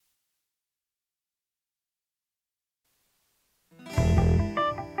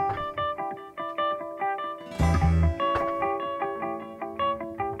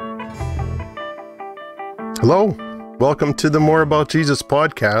Hello, welcome to the More About Jesus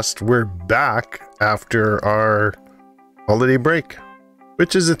podcast. We're back after our holiday break,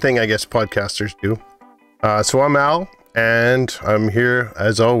 which is a thing I guess podcasters do. So I'm Al, and I'm here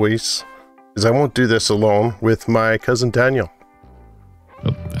as always, because I won't do this alone, with my cousin Daniel.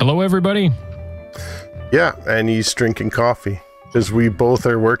 Hello, everybody. Yeah, and he's drinking coffee, because we both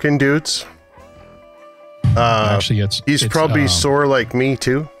are working dudes. Actually, he's probably sore like me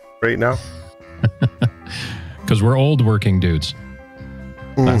too, right now. Because we're old working dudes.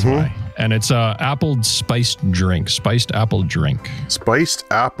 That's why. And it's apple spiced apple drink. Spiced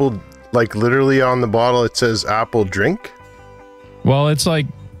apple, like literally on the bottle it says apple drink? Well, it's like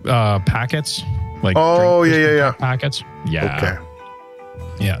packets. Like yeah. Packets. Yeah.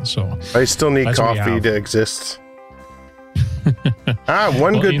 Okay. Yeah, so. I still need coffee to exist.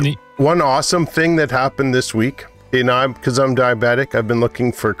 One awesome thing that happened this week, because I'm diabetic, I've been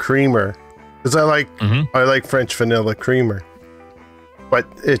looking for creamer. Because I like French vanilla creamer, but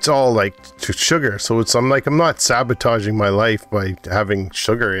it's all like sugar. So I'm not sabotaging my life by having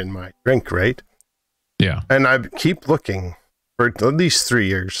sugar in my drink, right? Yeah. And I keep looking for at least 3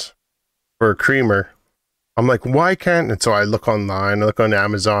 years for a creamer. I'm like, why can't? And so I look online, I look on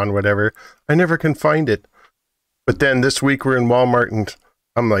Amazon, whatever. I never can find it. But then this week we're in Walmart, and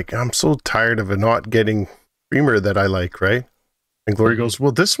I'm like, I'm so tired of not getting creamer that I like, right? And Glory goes,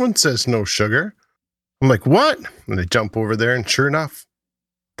 well, this one says no sugar. I'm like, what? And I jump over there, and sure enough,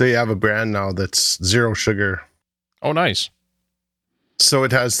 they have a brand now that's zero sugar. Oh, nice. So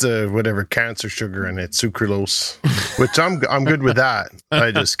it has the whatever cancer sugar in it, sucralose, which I'm good with that. I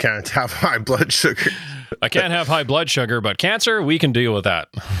just can't have high blood sugar. I can't have high blood sugar, but cancer, we can deal with that.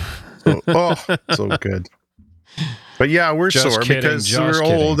 So good. But yeah, we're sore because we're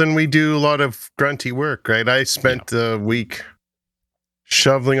old and we do a lot of grunty work, right? I spent the week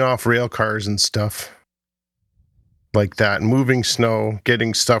shoveling off rail cars and stuff like that, moving snow,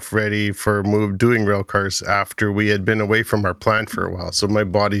 getting stuff ready for doing rail cars after we had been away from our plant for a while. So my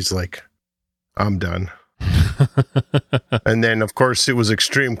body's like, I'm done. And then of course it was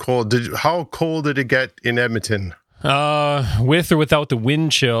extreme cold. How cold did it get in Edmonton? With or without the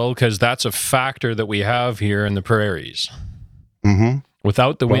wind chill, because that's a factor that we have here in the prairies. Mm-hmm.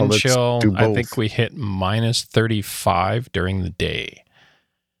 Without the wind chill, I think we hit minus 35 during the day.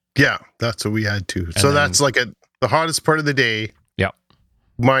 Yeah, that's what we had too. So that's like the hottest part of the day. Yeah.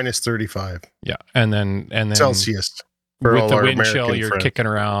 Minus 35. Yeah. And then Celsius. With the wind chill, you're kicking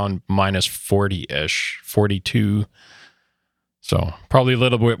around minus 40-ish, 42. So probably a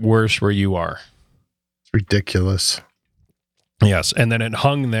little bit worse where you are. It's ridiculous. Yes. And then it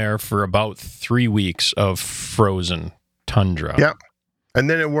hung there for about 3 weeks of frozen tundra. Yeah. And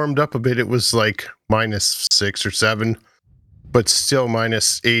then it warmed up a bit. It was like minus 6 or 7. But still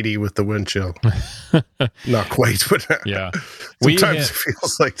minus 80 with the wind chill. Not quite, but yeah. Sometimes it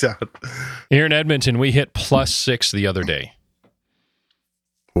feels like that. Here in Edmonton, we hit plus 6 the other day.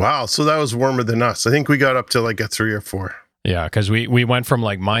 Wow, so that was warmer than us. I think we got up to like a 3 or 4. Yeah, because we went from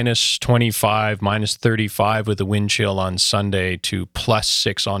like minus 25, minus 35 with the wind chill on Sunday to plus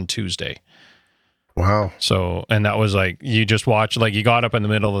 6 on Tuesday. Wow. So, and that was like, you just watch, like you got up in the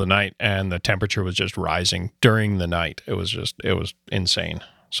middle of the night and the temperature was just rising during the night. It was insane.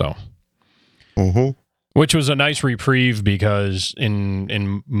 So, which was a nice reprieve because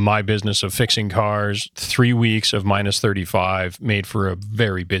in my business of fixing cars, 3 weeks of minus 35 made for a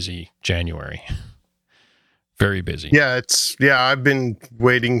very busy January. Very busy. Yeah, I've been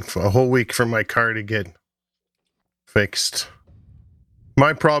waiting for a whole week for my car to get fixed.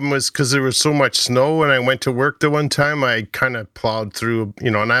 My problem was because there was so much snow when I went to work the one time, I kind of plowed through,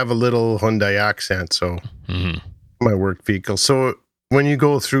 and I have a little Hyundai Accent, so my work vehicle. So when you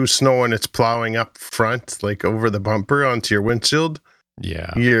go through snow and it's plowing up front, like over the bumper onto your windshield,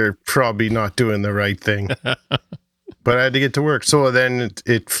 you're probably not doing the right thing. But I had to get to work. So then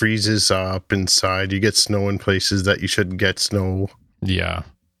it freezes up inside. You get snow in places that you shouldn't get snow. Yeah.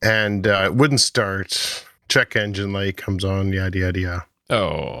 And it wouldn't start. Check engine light comes on, yada, yada, yada.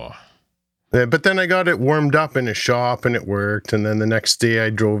 Oh. But then I got it warmed up in a shop and it worked. And then the next day I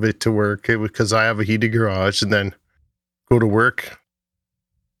drove it to work. It was because I have a heated garage, and then go to work,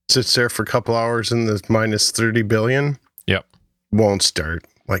 sits there for a couple hours in the minus 30 billion. Yep. Won't start.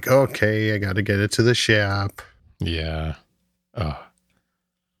 Like, okay, I got to get it to the shop. Yeah.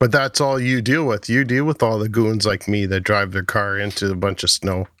 But that's all you deal with. You deal with all the goons like me that drive their car into a bunch of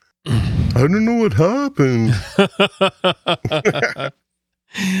snow. I don't know what happened.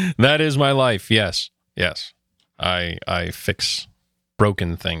 That is my life. Yes. I fix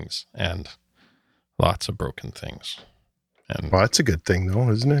broken things, and lots of broken things. And well, that's a good thing though,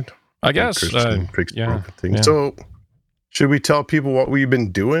 isn't it? I guess. Yeah. So, should we tell people what we've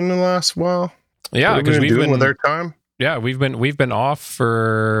been doing the last while? Yeah, because we've been with our time. Yeah, we've been off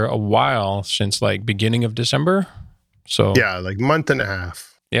for a while since like beginning of December. So yeah, like month and a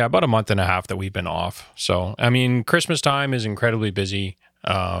half. Yeah, about a month and a half that we've been off. So I mean, Christmas time is incredibly busy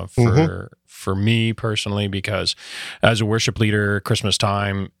for me personally, because as a worship leader, Christmas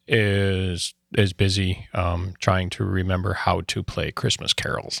time is busy trying to remember how to play Christmas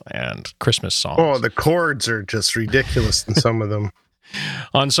carols and Christmas songs. Oh, the chords are just ridiculous in some of them.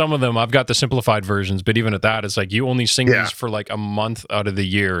 On some of them, I've got the simplified versions, but even at that, it's like you only sing these for like a month out of the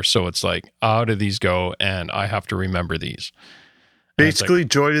year. So it's like, how do these go? And I have to remember these. Basically,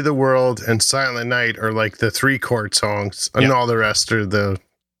 Joy to the World and Silent Night are like the 3-chord songs, and all the rest are the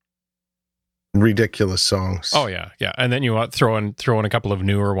ridiculous songs. Oh, yeah. And then you throw in a couple of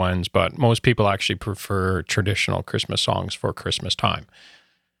newer ones, but most people actually prefer traditional Christmas songs for Christmas time.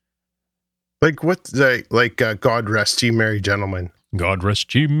 Like what? Like God Rest Ye Merry Gentlemen. God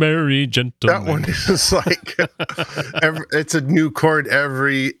rest ye merry gentlemen. That one is like it's a new chord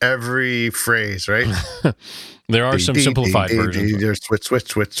every phrase, right? There are some simplified versions. Switch.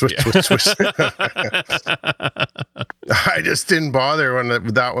 I just didn't bother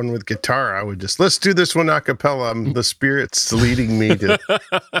with that one with guitar. I would just, let's do this one a cappella. The Spirit's leading me to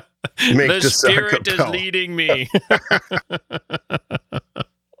make the this Spirit is leading me.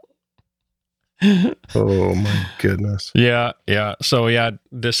 Oh my goodness. Yeah. So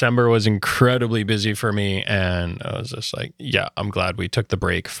December was incredibly busy for me, and I was just like, I'm glad we took the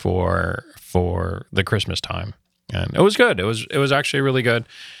break for the Christmas time. And it was good. It was actually really good.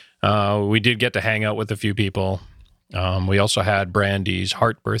 We did get to hang out with a few people. We also had Brandy's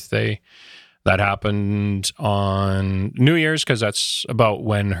heart birthday that happened on New Year's, because that's about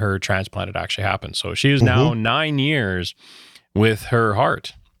when her transplant had actually happened. So she is now 9 years with her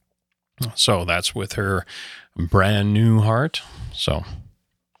heart. So that's with her brand new heart. So,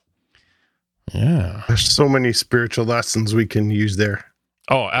 yeah. There's so many spiritual lessons we can use there.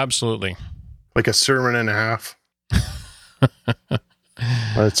 Oh, absolutely. Like a sermon and a half.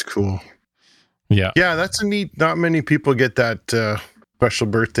 That's cool. Yeah. Yeah, that's a neat. Not many people get that special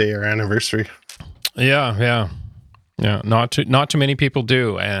birthday or anniversary. Yeah. Not too many people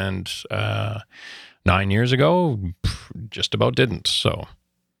do. And 9 years ago, just about didn't. So.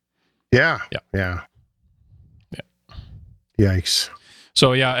 Yeah. Yikes.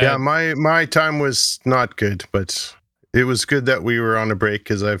 So yeah. My time was not good, but it was good that we were on a break,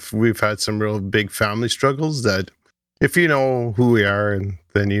 because we've had some real big family struggles that, if you know who we are, and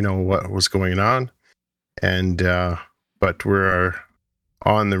then you know what was going on, and but we're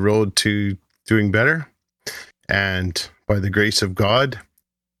on the road to doing better, and by the grace of God,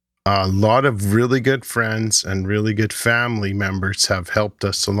 a lot of really good friends and really good family members have helped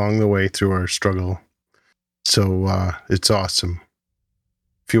us along the way through our struggle. So it's awesome.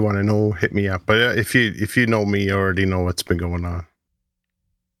 If you want to know, hit me up. But if you know me, you already know what's been going on.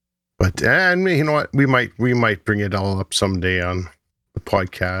 But and you know what, we might bring it all up someday on the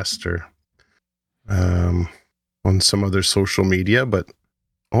podcast or on some other social media. But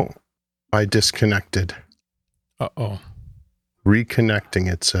I disconnected.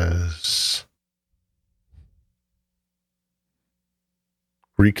 Reconnecting, it says.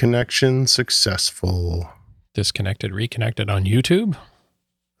 Reconnection successful. Disconnected, reconnected on YouTube?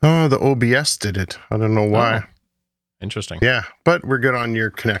 Oh, the OBS did it. I don't know why. Interesting. Yeah, but we're good on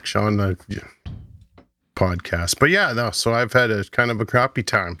your connection on the podcast. But yeah, no, so I've had a kind of a crappy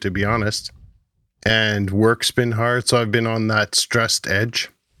time, to be honest. And work's been hard, so I've been on that stressed edge.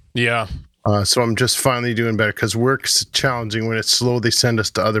 Yeah. So I'm just finally doing better, because work's challenging. When it's slow, they send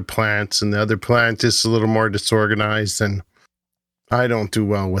us to other plants, and the other plant is a little more disorganized, and I don't do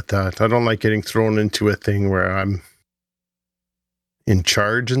well with that. I don't like getting thrown into a thing where I'm in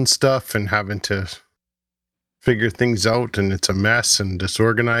charge and stuff and having to figure things out, and it's a mess and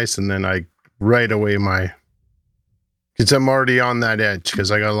disorganized, and then I right away because I'm already on that edge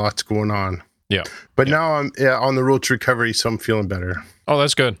because I got lots going on. Yeah. But now I'm on the road to recovery, so I'm feeling better. Oh,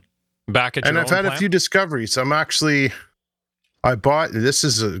 that's good. Back at your and I've had plant? a few discoveries. I bought, this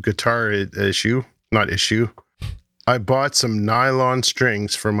is a guitar issue. I bought some nylon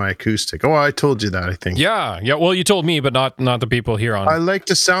strings for my acoustic. Oh, I told you that, I think. Yeah. Well, you told me, but not the people here on. I like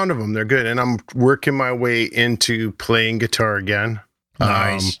the sound of them. They're good. And I'm working my way into playing guitar again.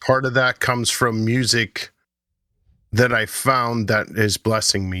 Nice. Part of that comes from music that I found that is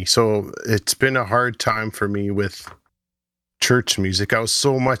blessing me. So it's been a hard time for me with church music. I was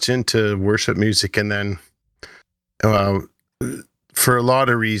so much into worship music, and then for a lot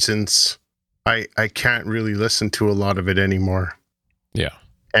of reasons, I can't really listen to a lot of it anymore. Yeah.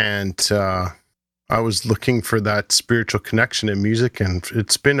 And I was looking for that spiritual connection in music, and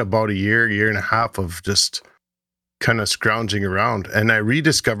it's been about a year and a half of just kind of scrounging around. And I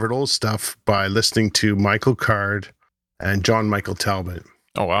rediscovered old stuff by listening to Michael Card and John Michael Talbot.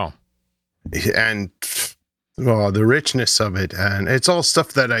 Oh, wow. And the richness of it. And it's all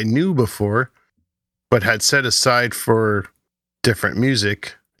stuff that I knew before, but had set aside for different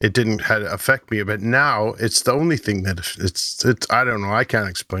music. It didn't affect me, but now it's the only thing that it's, I don't know. I can't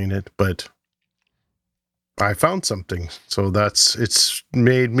explain it, but I found something. So it's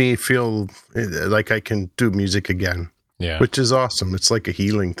made me feel like I can do music again. Yeah. Which is awesome. It's like a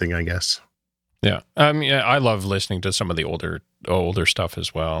healing thing, I guess. Yeah. I love listening to some of the older stuff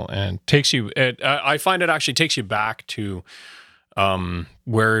as well. And I find it actually takes you back to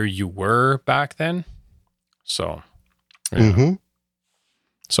where you were back then. So, yeah. Mm-hmm.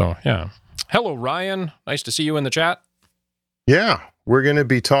 So, yeah. Hello, Ryan. Nice to see you in the chat. Yeah. We're going to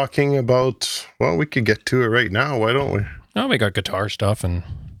be talking about, well, we could get to it right now. Why don't we? Oh, we got guitar stuff. And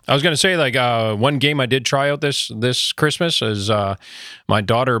I was going to say, like, one game I did try out this Christmas is my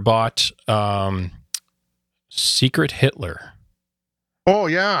daughter bought Secret Hitler. Oh,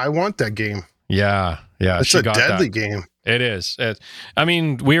 yeah. I want that game. Yeah. It's a deadly game. It is. I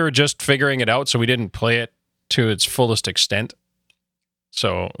mean, we were just figuring it out, so we didn't play it to its fullest extent.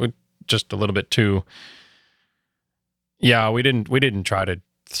 So just a little bit too. Yeah, we didn't try to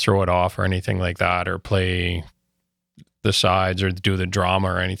throw it off or anything like that, or play the sides or do the drama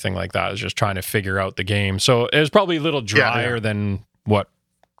or anything like that. It was just trying to figure out the game. So it was probably a little drier than what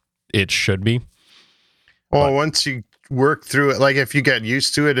it should be. Well, once you work through it, like if you get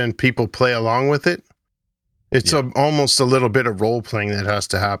used to it and people play along with it, it's almost a little bit of role playing that has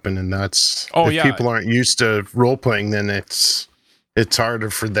to happen, and that's if people aren't used to role playing, then it's harder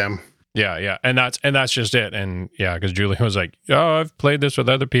for them. Yeah, and that's just it. And yeah, because Julie was like, "Oh, I've played this with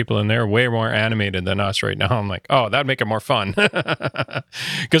other people, and they're way more animated than us right now." I'm like, "Oh, that'd make it more fun."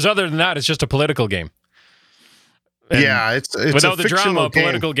 Because other than that, it's just a political game. And it's without a the drama. game.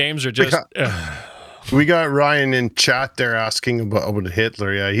 Political games are just. We got Ryan in chat there asking about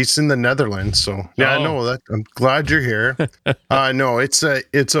Hitler. Yeah, he's in the Netherlands, so I know that. I'm glad you're here. No, it's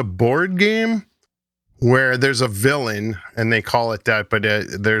a board game where there's a villain, and they call it that, but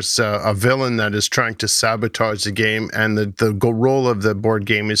there's a villain that is trying to sabotage the game, and the role of the board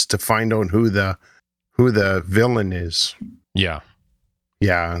game is to find out who the villain is. Yeah,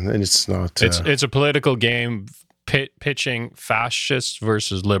 and it's not. It's a political game pitching fascists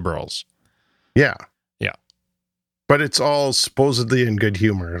versus liberals. Yeah. But it's all supposedly in good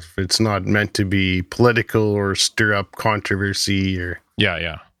humor. It's not meant to be political or stir up controversy or.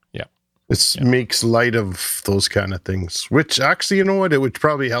 Yeah. It makes light of those kind of things, which actually, you know what? It would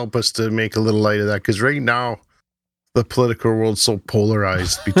probably help us to make a little light of that, because right now the political world's so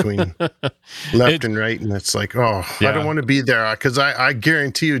polarized between left and right, and it's like, I don't want to be there, because I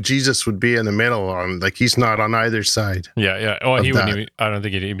guarantee you Jesus would be in the middle, like he's not on either side. Yeah. Oh, he wouldn't even, I don't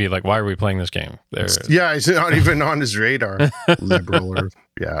think he'd be like, why are we playing this game? He's not even on his radar. Liberal or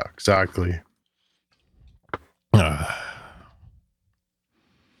exactly.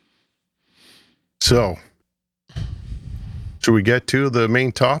 So, should we get to the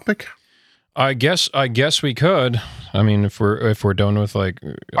main topic? I guess we could. I mean, if we're done with like,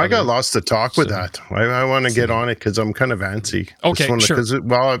 I got lost to talk with that. I want to get on it because I'm kind of antsy. Okay, sure. Because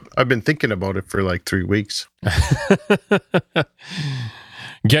I've been thinking about it for like 3 weeks.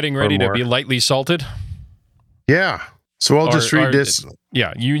 Getting ready to be lightly salted. Yeah. So I'll just read this.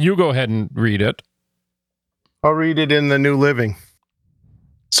 Yeah, you go ahead and read it. I'll read it in the New Living.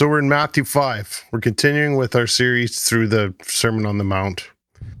 So we're in Matthew 5. We're continuing with our series through the Sermon on the Mount.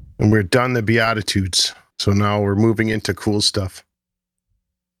 And we're done the Beatitudes. So now we're moving into cool stuff.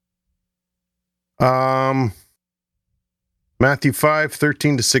 Matthew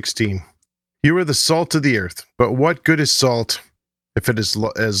 5:13-16. You are the salt of the earth, but what good is salt if it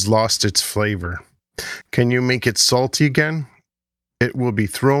has lost its flavor? Can you make it salty again? It will be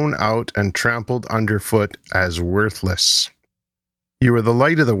thrown out and trampled underfoot as worthless. You are the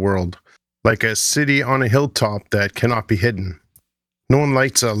light of the world, like a city on a hilltop that cannot be hidden. No one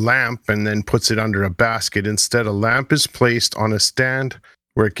lights a lamp and then puts it under a basket. Instead, a lamp is placed on a stand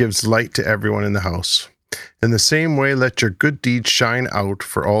where it gives light to everyone in the house. In the same way, let your good deeds shine out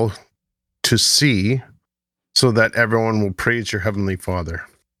for all to see, so that everyone will praise your heavenly Father.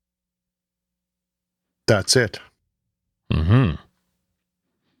 That's it. Mm-hmm.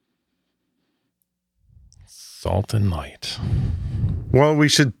 Salt and light. Well,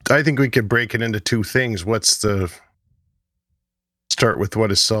 I think we could break it into two things. Start with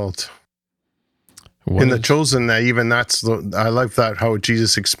what is salt? In the Chosen, I like that how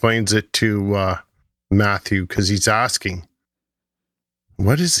Jesus explains it to Matthew, because he's asking,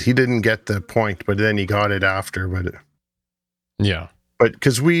 he didn't get the point, but then he got it after. But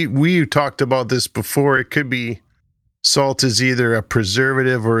because we talked about this before, it could be salt is either a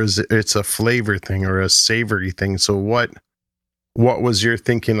preservative or it's a flavor thing or a savory thing. So what was your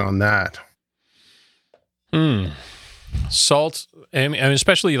thinking on that? Salt, and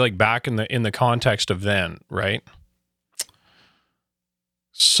especially like back in the context of then, right?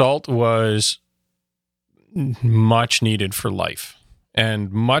 Salt was much needed for life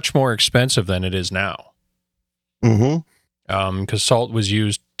and much more expensive than it is now. Because salt was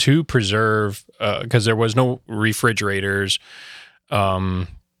used to preserve, because there was no refrigerators to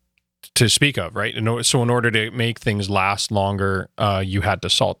speak of, right? So in order to make things last longer, you had to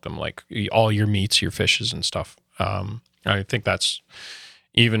salt them, like all your meats, your fishes and stuff. I think that's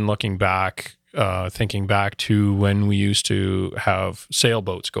even looking back, thinking back to when we used to have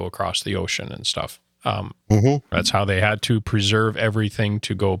sailboats go across the ocean and stuff. That's how they had to preserve everything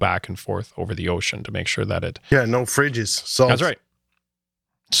to go back and forth over the ocean to make sure that it... Yeah, no fridges, salt. That's right.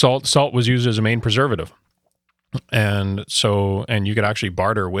 Salt was used as a main preservative. And you could actually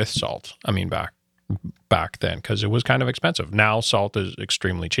barter with salt, I mean, back then, because it was kind of expensive. Now salt is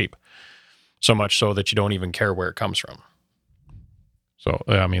extremely cheap. So much so that you don't even care where it comes from. So,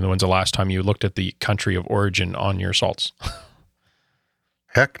 I mean, when's the last time you looked at the country of origin on your salts?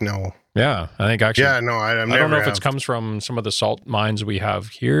 Heck no. Yeah, I think actually... Yeah, no, I don't know if it comes from some of the salt mines we have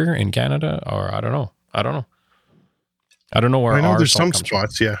here in Canada, or I don't know. I don't know where I know our there's salt some comes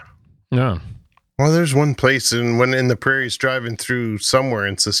spots, from. Yeah. Well, there's one place, and when in the prairies driving through somewhere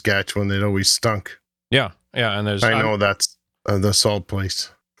in Saskatchewan, it always stunk. Yeah, and there's... I know that's the salt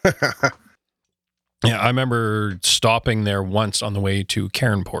place. Yeah, I remember stopping there once on the way to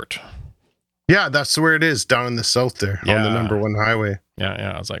Cairnport. Yeah, that's where it is, down in the south there, on the number 1 highway.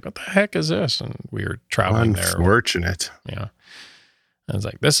 Yeah. I was like, what the heck is this? And we were traveling there. Unfortunate. Yeah. I was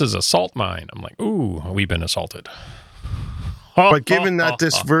like, this is a salt mine. I'm like, ooh, we've been assaulted. But given that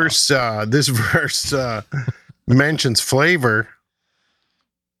this verse mentions flavor,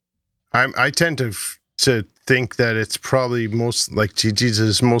 I tend to think that it's probably most like Jesus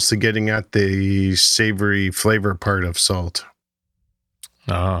is mostly getting at the savory flavor part of salt.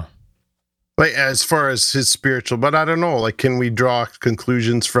 Like as far as his spiritual, but I don't know, like, can we draw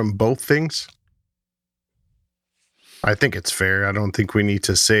conclusions from both things? I think it's fair. I don't think we need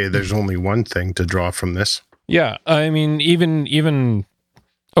to say there's only one thing to draw from this. Yeah, I mean, even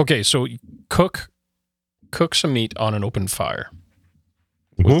okay, so cook some meat on an open fire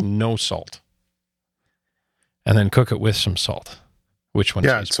with no salt. And then cook it with some salt. Which one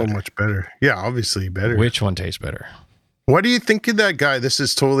tastes better? Yeah, it's so much better. Yeah, obviously better. Which one tastes better? What do you think of that guy? This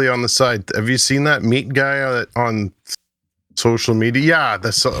is totally on the side. Have you seen that meat guy on social media? Yeah,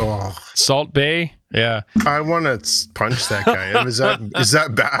 Salt Bay? Yeah. I want to punch that guy. Is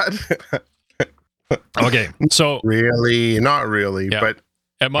that bad? Okay, so... Really? Not really, but...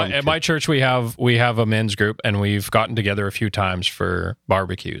 At my church, we have a men's group, and we've gotten together a few times for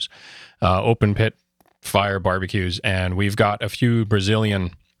barbecues. Open pit fire barbecues, and we've got a few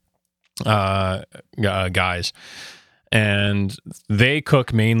Brazilian guys, and they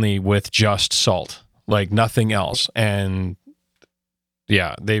cook mainly with just salt, like nothing else. And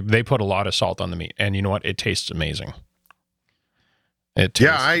yeah, they put a lot of salt on the meat, and you know what? It tastes amazing.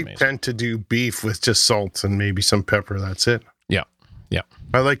 I tend to do beef with just salt and maybe some pepper. That's it. Yeah.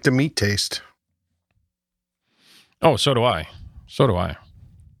 I like the meat taste. Oh, so do I.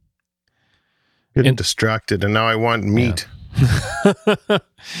 Getting distracted, and now I want meat. Yeah.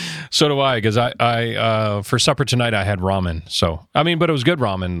 So do I, because I for supper tonight I had ramen. So I mean, but it was good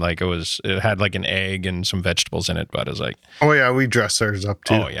ramen. Like it had like an egg and some vegetables in it. But it was like, oh yeah, we dress ours up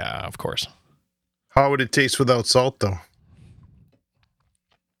too. Oh yeah, of course. How would it taste without salt though?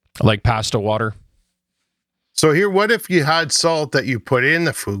 Like pasta water. So here, what if you had salt that you put in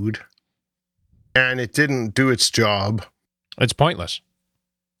the food, and it didn't do its job? It's pointless.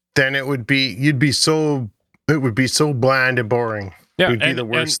 Then it would be so bland and boring. Yeah, it would be the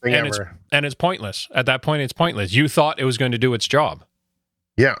worst thing ever. It's pointless. At that point, it's pointless. You thought it was going to do its job.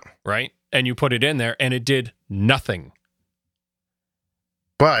 Yeah. Right? And you put it in there, and it did nothing.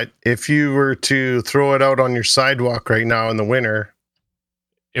 But if you were to throw it out on your sidewalk right now in the winter,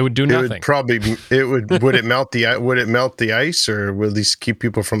 it would do nothing. Would it melt the ice, or will these keep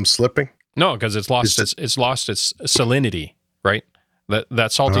people from slipping? No, because it's lost its salinity, right? That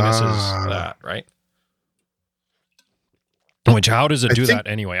saltiness is that, right? Which, how does it do that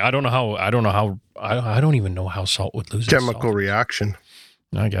anyway? I don't even know how salt would lose its chemical salt. reaction.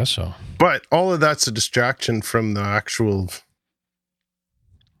 I guess so. But all of that's a distraction from the actual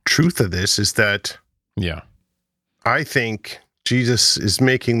truth of this, is that I think Jesus is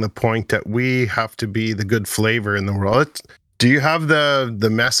making the point that we have to be the good flavor in the world. Do you have the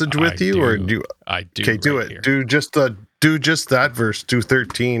message with you, or do I do? Okay, do it. Here. Do just that verse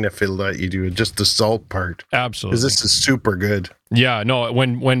 2:13 if it'll let you do it. Just the salt part. Absolutely, because this is super good. Yeah, no.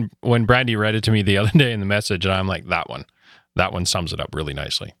 When Brandy read it to me the other day in the message, and I'm like, that one sums it up really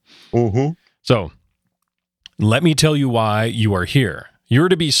nicely. Mm-hmm. So, let me tell you why you are here. You're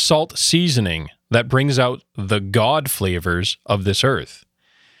to be salt seasoning that brings out the God flavors of this earth.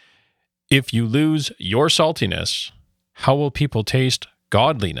 If you lose your saltiness, how will people taste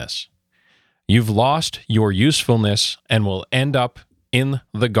godliness? You've lost your usefulness and will end up in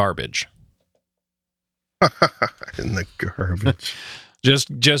the garbage. In the garbage.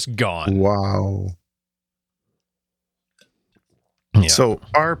 just gone. Wow. Yeah. So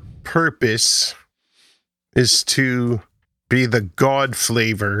our purpose is to be the God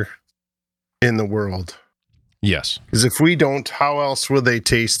flavor in the world. Yes. Because if we don't, how else will they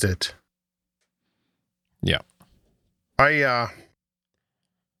taste it? Yeah.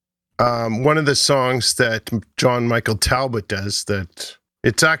 One of the songs that John Michael Talbot does, that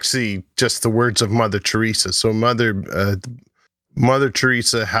it's actually just the words of Mother Teresa. So Mother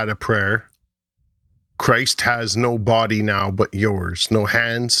Teresa had a prayer. Christ has no body now but yours, no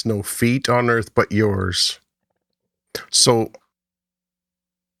hands, no feet on earth but yours. So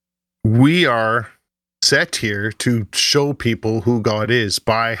we are set here to show people who God is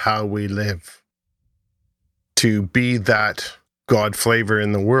by how we live, to be that God flavor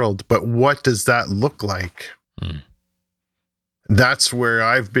in the world. But what does that look like? That's where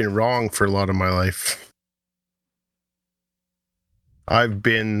I've been wrong for a lot of my life. I've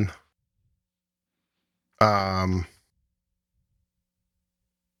been the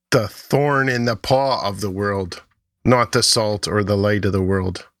thorn in the paw of the world, not the salt or the light of the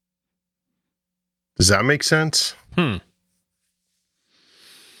world. Does that make sense?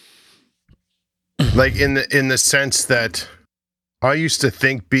 Like in the sense that I used to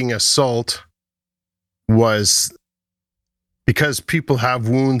think being a salt was because people have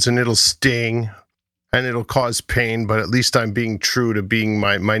wounds and it'll sting and it'll cause pain, but at least I'm being true to being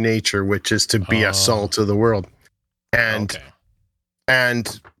my nature, which is to be a salt of the world. And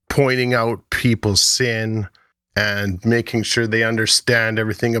pointing out people's sin and making sure they understand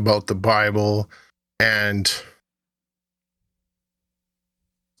everything about the Bible and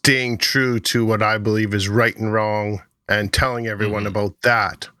staying true to what I believe is right and wrong and telling everyone about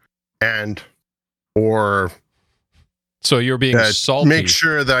that. So you're being salty. Make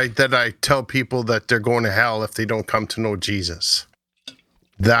sure that I tell people that they're going to hell if they don't come to know Jesus.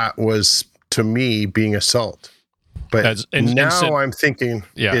 That was, to me, being a salt. But now I'm thinking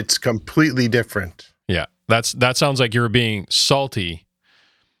it's completely different. Yeah, that sounds like you're being salty,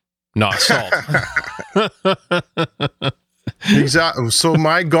 not salt. Exactly. So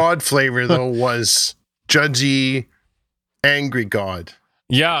my God flavor, though, was judgy, angry God.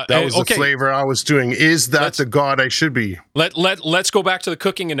 Yeah, that was the flavor I was doing. Is that the God I should be? Let's go back to the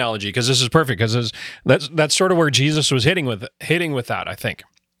cooking analogy, because this is perfect, because that's sort of where Jesus was hitting with that, I think.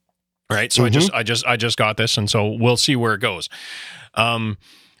 Right. So I just got this, and so we'll see where it goes.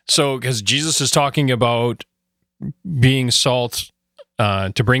 So because Jesus is talking about being salt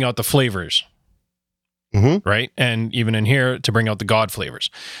to bring out the flavors. Right? And even in here, to bring out the God flavors.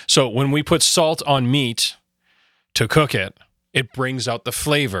 So when we put salt on meat to cook it, it brings out the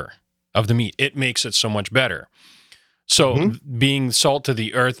flavor of the meat. It makes it so much better. So being salt to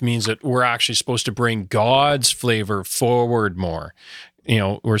the earth means that we're actually supposed to bring God's flavor forward more. You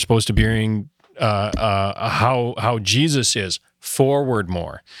know, we're supposed to bring how Jesus is forward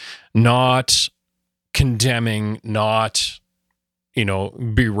more, not condemning, not,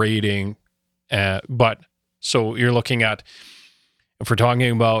 berating. But so you're looking at, if we're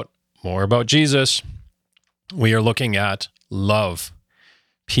talking about more about Jesus, we are looking at love,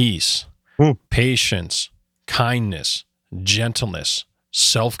 peace, patience, kindness, gentleness,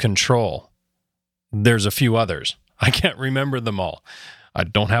 self-control. There's a few others. I can't remember them all. I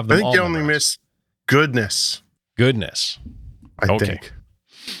don't have them all. I think you only missed goodness. Goodness. I think.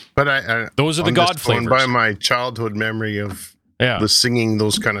 But I those are the God flavors. By my childhood memory of the singing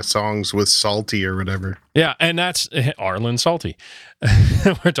those kind of songs with Salty or whatever. Yeah, and that's Arlen Salty.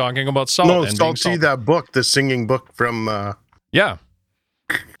 We're talking about salt. No, and Salty, that book, the singing book from... yeah.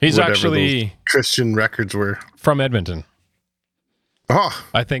 He's actually... Christian records were. From Edmonton. Oh.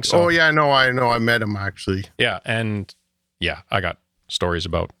 I think so. Oh, yeah, I know. I met him, actually. Yeah, and I got stories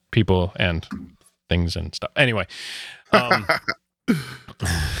about people and things and stuff. Anyway.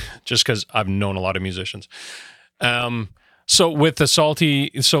 Just because I've known a lot of musicians. So with the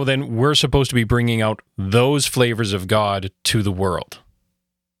salty, so then we're supposed to be bringing out those flavors of God to the world.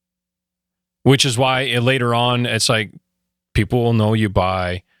 Which is why later on, it's like, people will know you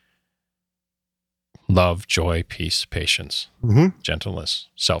by love, joy, peace, patience, gentleness,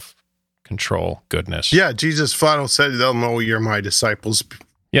 self-control, goodness. Yeah, Jesus flat out said, they'll know you're my disciples.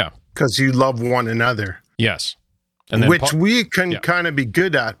 Yeah. Because you love one another. Yes. And then which we can kind of be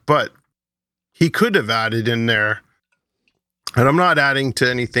good at, but he could have added in there. And I'm not adding to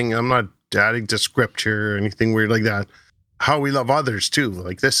anything. I'm not adding to scripture or anything weird like that. How we love others too.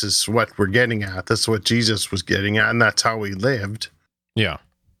 Like, this is what we're getting at. This is what Jesus was getting at. And that's how we lived. Yeah.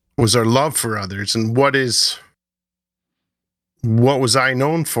 Was our love for others. And what was I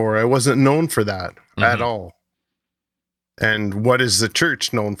known for? I wasn't known for that at all. And what is the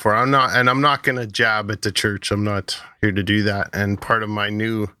church known for? I'm not going to jab at the church. I'm not here to do that. And part of my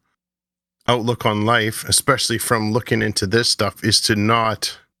new outlook on life, especially from looking into this stuff, is to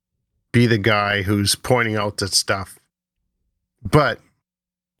not be the guy who's pointing out that stuff. But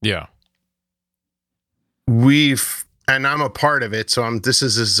yeah, and I'm a part of it. So this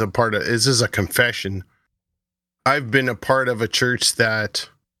is a confession. I've been a part of a church that,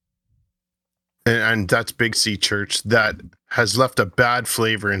 and that's Big C Church, that has left a bad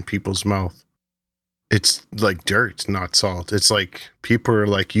flavor in people's mouth. It's like dirt, not salt. It's like people are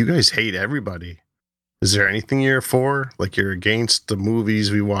like, you guys hate everybody. Is there anything you're for? Like, you're against the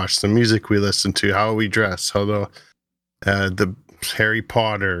movies we watch, the music we listen to, how we dress, how the Harry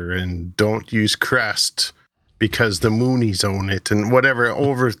Potter, and don't use Crest because the Moonies own it, and whatever.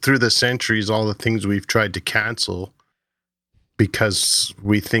 Over through the centuries, all the things we've tried to cancel because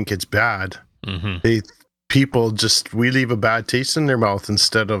we think it's bad. We leave a bad taste in their mouth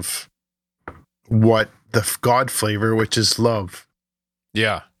instead of what the God flavor, which is love.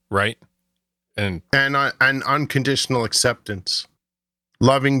 Yeah, right. And unconditional acceptance,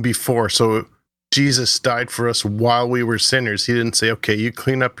 loving before. So Jesus died for us while we were sinners. He didn't say, okay, you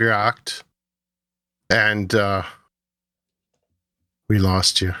clean up your act, and we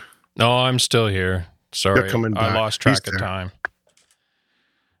lost you. No, I'm still here. Sorry, I lost track of time.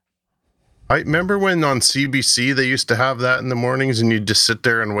 I remember when on CBC they used to have that in the mornings, and you'd just sit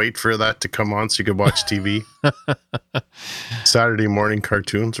there and wait for that to come on so you could watch TV. Saturday morning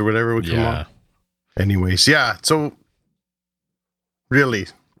cartoons or whatever would come on. Anyways, yeah. So really,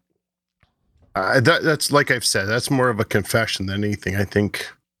 that's like I've said, that's more of a confession than anything. I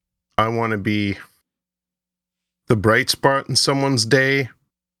think I want to be the bright spot in someone's day.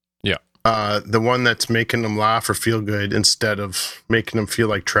 Yeah. The one that's making them laugh or feel good instead of making them feel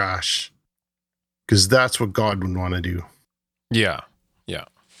like trash. Because that's what God would want to do. Yeah. Yeah.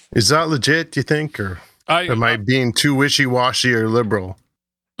 Is that legit, do you think? Or am I being too wishy-washy or liberal?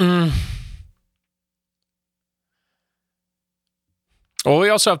 Well, we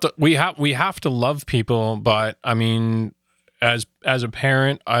also have to love people, but I mean, as a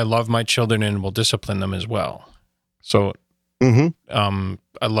parent, I love my children and will discipline them as well. So, I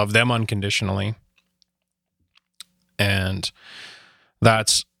love them unconditionally, and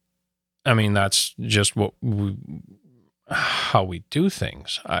that's just how we do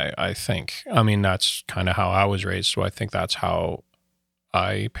things. I think. I mean, that's kind of how I was raised, so I think that's how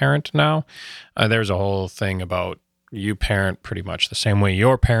I parent now. There's a whole thing about you parent pretty much the same way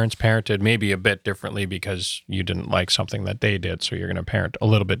your parents parented, maybe a bit differently because you didn't like something that they did, so you're going to parent a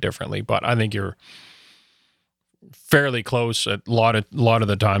little bit differently. But I think you're fairly close. A lot of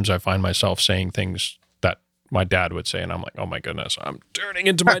the times I find myself saying things that my dad would say, and I'm like, oh my goodness, I'm turning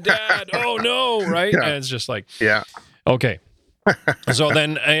into my dad. Oh no, right? Yeah. And it's just like, yeah, okay. So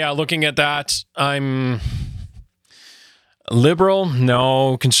then, looking at that, I'm liberal?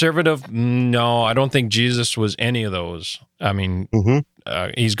 No. Conservative? No. I don't think Jesus was any of those. I mean,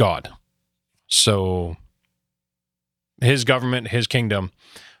 he's God. So his government, his kingdom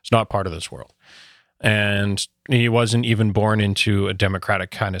is not part of this world. And he wasn't even born into a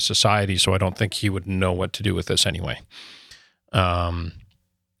democratic kind of society, so I don't think he would know what to do with this anyway.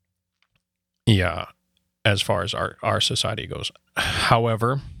 Yeah, as far as our society goes.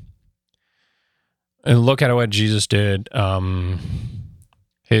 However, and look at what Jesus did.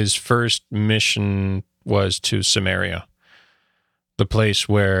 His first mission was to Samaria, the place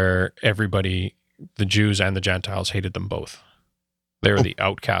where everybody, the Jews and the Gentiles, hated them both. They were the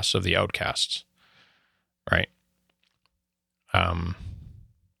outcasts of the outcasts, right?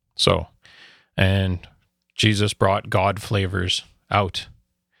 And Jesus brought God flavors out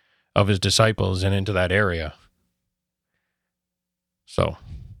of his disciples and into that area. So.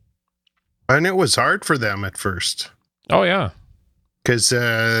 And it was hard for them at first. Oh, yeah. because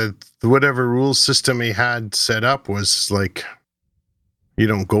whatever rule system he had set up was like, you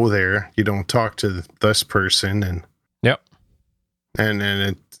don't go there, you don't talk to this person, and Yep. and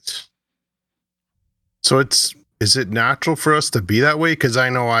it. So is it natural for us to be that way? Because I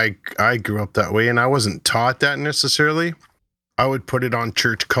know I grew up that way, and I wasn't taught that necessarily. I would put it on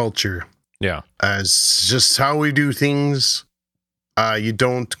church culture. Yeah. As just how we do things. You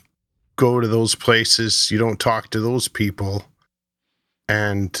don't go to those places. You don't talk to those people.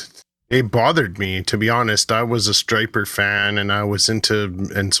 And it bothered me, to be honest. I was a Striper fan, and I was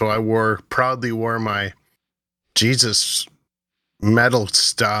and so I proudly wore my Jesus medal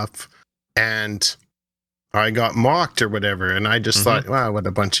stuff, and I got mocked or whatever. And I just thought, wow, what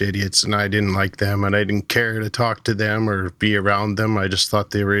a bunch of idiots. And I didn't like them, and I didn't care to talk to them or be around them. I just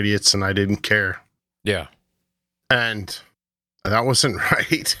thought they were idiots, and I didn't care. Yeah. And that wasn't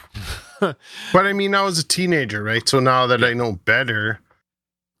right. But I mean, I was a teenager, right? So now that I know better,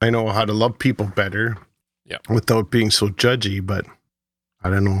 I know how to love people better, without being so judgy. But I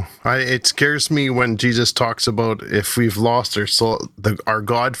don't know. It scares me when Jesus talks about if we've lost our soul, our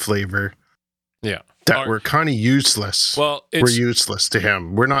God flavor. Yeah, that we're kind of useless. Well, we're useless to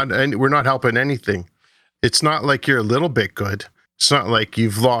Him. We're not helping anything. It's not like you're a little bit good. It's not like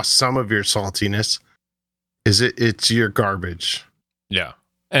you've lost some of your saltiness. It's your garbage. Yeah,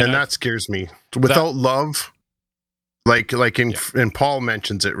 and that scares me. Without love. Like in Paul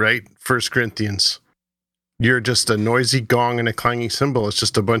mentions it, right? 1 Corinthians. You're just a noisy gong and a clanging cymbal. It's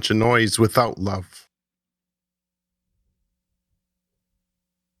just a bunch of noise without love.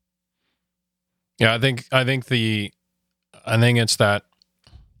 Yeah, I think it's that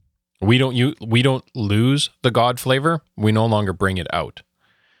we don't lose the God flavor. We no longer bring it out.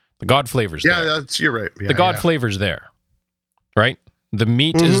 The God flavor's there. Yeah, you're right. Yeah, the God flavor's there, right? The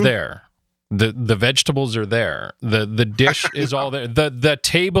meat is there. The vegetables are there. The dish is all there. The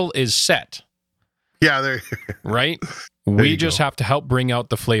table is set. Yeah, there. Right? We just have to help bring out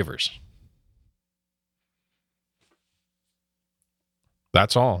the flavors.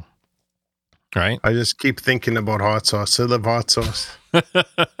 That's all. Right? I just keep thinking about hot sauce. I love hot sauce.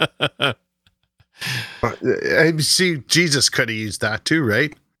 See, Jesus could have used that too,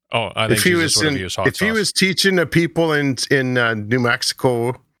 right? Oh, I think Jesus would have used hot sauce. If he was teaching the people in New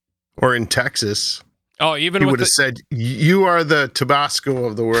Mexico or in Texas, he would have said, "You are the Tabasco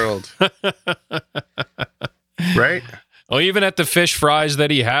of the world," right? Well, even at the fish fries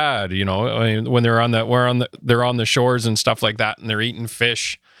that he had, when they're on the shores and stuff like that, and they're eating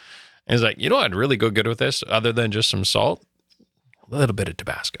fish, and he's like, I'd really go good with this, other than just some salt, a little bit of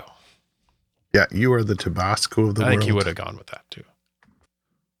Tabasco. Yeah, you are the Tabasco of the world. I think he would have gone with that too.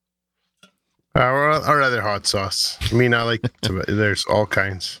 Or other hot sauce. I mean, I like there's all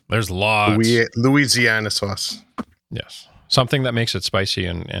kinds. There's lots. Louisiana sauce. Yes. Something that makes it spicy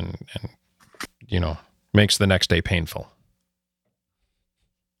and makes the next day painful.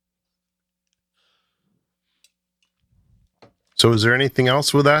 So is there anything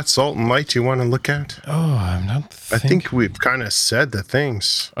else with that salt and light you want to look at? Oh, I'm not I think we've kind of said the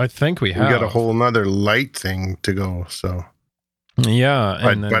things. I think we have. We got a whole nother light thing to go, so. Yeah.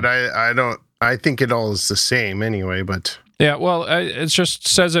 But I don't. I think it all is the same anyway, but... Yeah, well, it just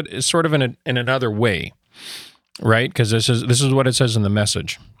says it sort of in another way, right? Because this is what it says in the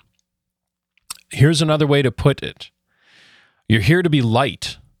message. Here's another way to put it. You're here to be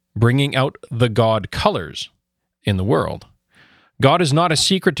light, bringing out the God colors in the world. God is not a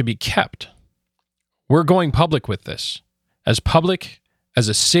secret to be kept. We're going public with this, as public as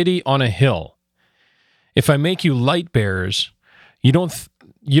a city on a hill. If I make you light bearers, you don't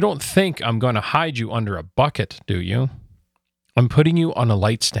think I'm going to hide you under a bucket, do you? I'm putting you on a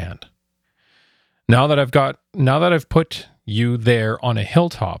light stand. Now that I've put you there on a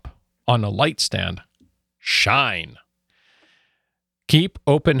hilltop, on a light stand, shine. Keep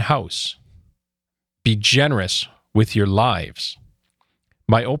open house. Be generous with your lives.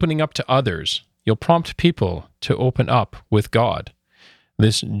 By opening up to others, you'll prompt people to open up with God,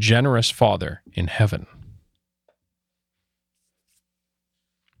 this generous Father in heaven.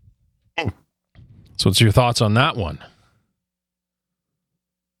 So what's your thoughts on that one?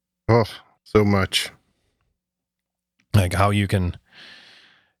 Oh, so much. Like how you can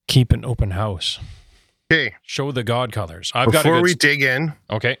keep an open house. Okay. Show the God colors. Before we dig in.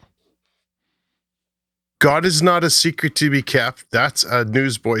 Okay. God is not a secret to be kept. That's a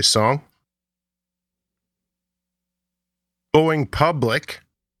Newsboys song. Going public.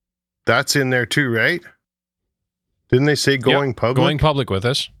 That's in there too, right? Didn't they say going public? Going public with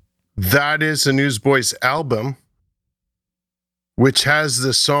us. That is a Newsboys album, which has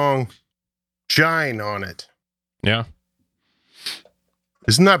the song Shine on it. Yeah.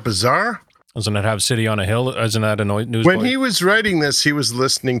 Isn't that bizarre? Doesn't it have City on a Hill? Isn't that a Newsboys? When he was writing this, he was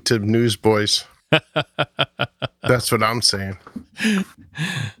listening to Newsboys. That's what I'm saying.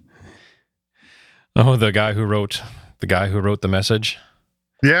 Oh, the guy who wrote the message.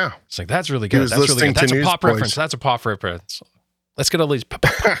 Yeah, it's like that's really good. That's really good. That's a pop reference. That's a pop reference. Let's get all these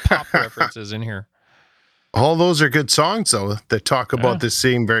pop references in here. All those are good songs, though, that talk about the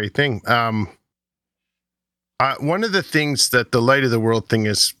same very thing. One of the things that the Light of the World thing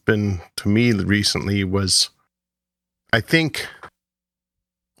has been to me recently was, I think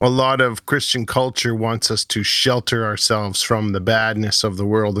a lot of Christian culture wants us to shelter ourselves from the badness of the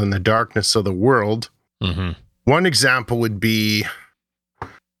world and the darkness of the world. Mm-hmm. One example would be,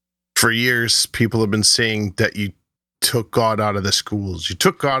 for years, people have been saying that you took God out of the schools. You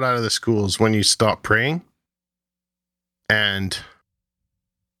took God out of the schools when you stopped praying. And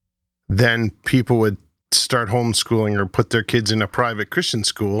then people would start homeschooling or put their kids in a private Christian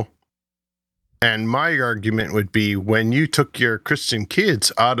school. And my argument would be, when you took your Christian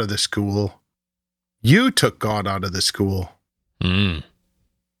kids out of the school, you took God out of the school. Mm.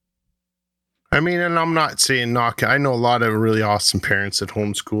 I mean, and I'm not saying knock. I know a lot of really awesome parents that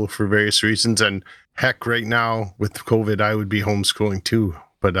homeschool for various reasons. And heck, right now with COVID, I would be homeschooling too.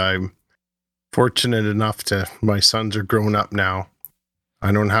 But I'm fortunate enough my sons are grown up now.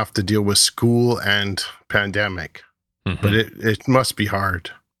 I don't have to deal with school and pandemic. Mm-hmm. But it must be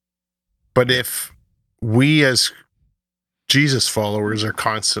hard. But if we as Jesus followers are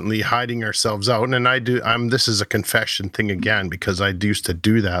constantly hiding ourselves out, and this is a confession thing again, because I used to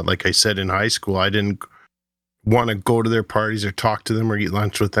do that. Like I said, in high school, I didn't want to go to their parties or talk to them or eat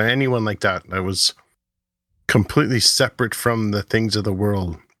lunch with anyone like that. I was completely separate from the things of the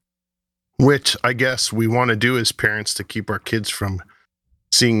world, which I guess we want to do as parents to keep our kids from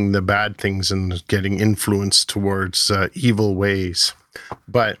seeing the bad things and getting influenced towards evil ways.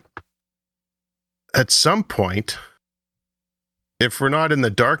 But at some point, if we're not in the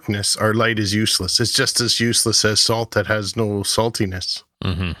darkness, our light is useless. It's just as useless as salt that has no saltiness.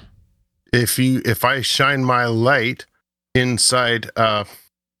 Mm-hmm. If I shine my light inside a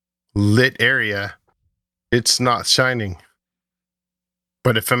lit area, it's not shining.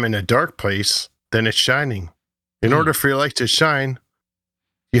 But if I'm in a dark place, then it's shining. In order for your light to shine,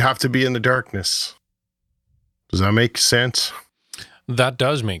 you have to be in the darkness. Does that make sense? That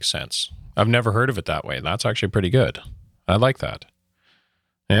does make sense. I've never heard of it that way. That's actually pretty good. I like that.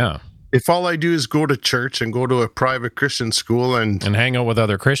 Yeah. If all I do is go to church and go to a private Christian school and hang out with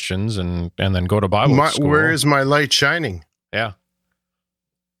other Christians and then go to Bible school. Where is my light shining? Yeah.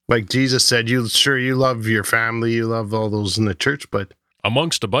 Like Jesus said, you love your family, you love all those in the church, but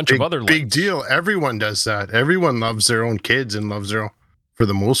amongst a bunch of other big deal. Everyone does that. Everyone loves their own kids and loves their own, for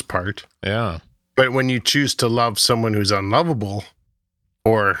the most part. Yeah. But when you choose to love someone who's unlovable,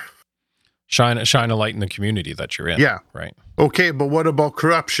 or shine a light in the community that you're in. Yeah. Right. Okay, but what about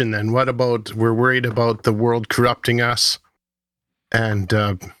corruption then? What about, we're worried about the world corrupting us? And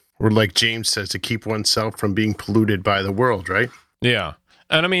we're, like James says, to keep oneself from being polluted by the world, right? Yeah.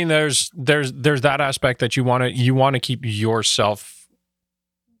 And I mean, there's that aspect that you want to keep yourself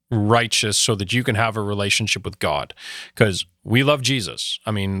righteous so that you can have a relationship with God, because we love Jesus.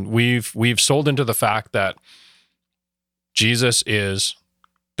 I mean, we've sold into the fact that Jesus is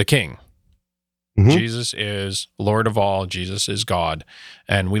the King. Mm-hmm. Jesus is Lord of all. Jesus is God,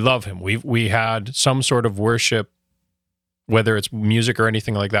 and we love him. We had some sort of worship, whether it's music or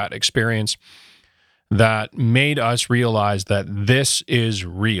anything like that, experience that made us realize that this is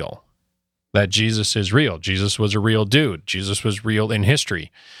real, that Jesus is real. Jesus was a real dude. Jesus was real in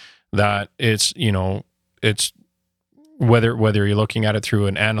history. That it's whether you're looking at it through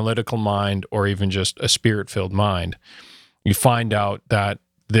an analytical mind or even just a spirit-filled mind, you find out that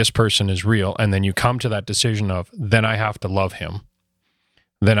this person is real, and then you come to that decision of, then I have to love him,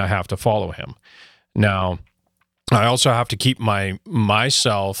 then I have to follow him. Now, I also have to keep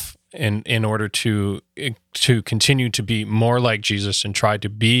myself in order to continue to be more like Jesus and try to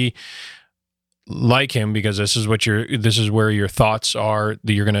be like him, because this is where your thoughts are.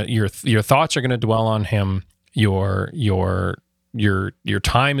 Your thoughts are gonna dwell on him. Your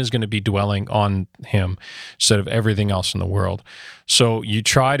time is going to be dwelling on him instead of everything else in the world. So you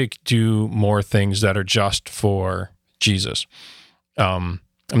try to do more things that are just for Jesus. I'm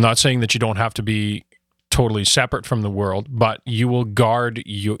not saying that you don't have to be totally separate from the world, but you will guard,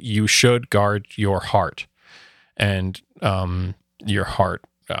 you should guard your heart. And your heart,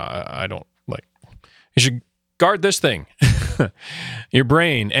 you should guard this thing. Your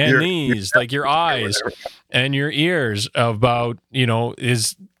brain and knees, like your eyes I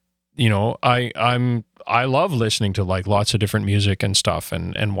I love listening to like lots of different music and stuff,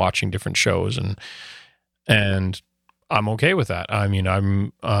 and watching different shows, and I'm okay with that. I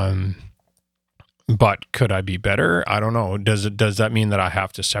mean, but could I be better? I don't know. Does that mean that I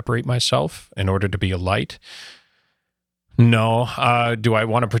have to separate myself in order to be a light? No. Do I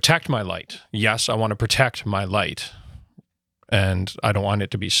want to protect my light? Yes, I want to protect my light, and I don't want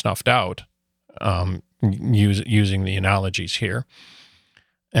it to be snuffed out. Using the analogies here,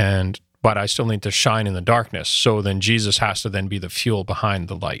 but I still need to shine in the darkness. So then Jesus has to then be the fuel behind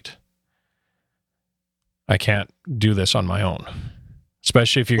the light. I can't do this on my own,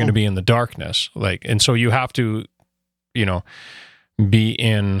 especially if you're going to be in the darkness. And so you have to, be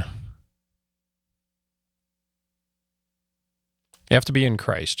in. You have to be in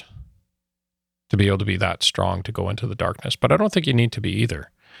Christ to be able to be that strong to go into the darkness. But I don't think you need to be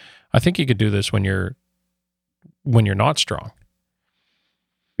either. I think you could do this when you're not strong.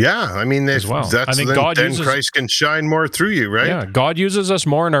 Yeah, I mean, as well. That's I think then Christ can shine more through you, right? Yeah, God uses us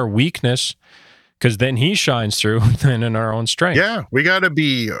more in our weakness, because then he shines through than in our own strength. Yeah, we got to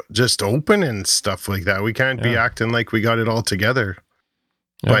be just open and stuff like that. We can't be acting like we got it all together,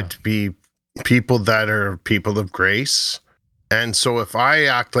 but be people that are people of grace. And so if I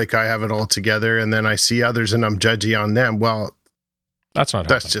act like I have it all together and then I see others and I'm judgy on them, well, that's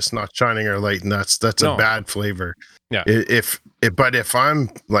just not shining our light, and that's a bad flavor. Yeah. But if I'm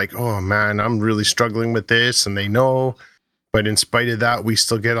like, oh man, I'm really struggling with this, and they know, but in spite of that, we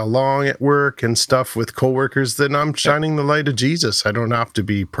still get along at work and stuff with coworkers, then I'm shining the light of Jesus. I don't have to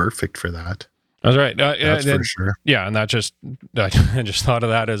be perfect for that. That's right. That's for sure. Yeah, and I just thought of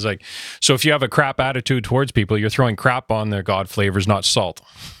that as like, so if you have a crap attitude towards people, you're throwing crap on their God flavors, not salt.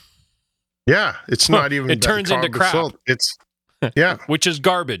 Yeah, it's not even. It turns into crap. Salt. It's which is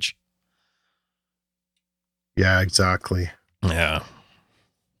garbage. Yeah, exactly. Yeah,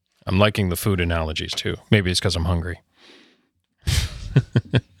 I'm liking the food analogies too. Maybe it's because I'm hungry.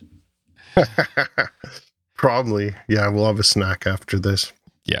 Probably. Yeah, we'll have a snack after this.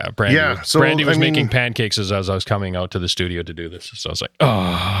 Yeah, Brandy was making pancakes as I was coming out to the studio to do this. So I was like,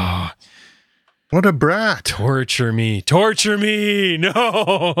 oh, what a brat. Torture me.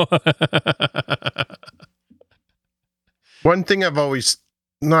 No. One thing one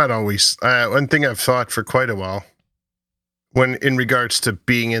thing I've thought for quite a while, when in regards to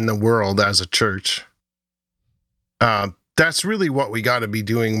being in the world as a church, that's really what we got to be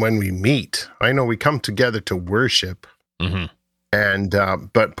doing when we meet. I know we come together to worship, and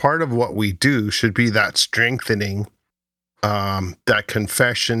but part of what we do should be that strengthening, that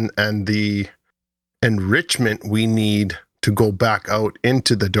confession and the enrichment we need to go back out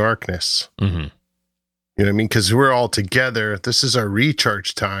into the darkness. You know what I mean? Because we're all together. This is our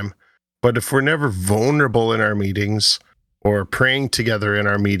recharge time. But if we're never vulnerable in our meetings or praying together in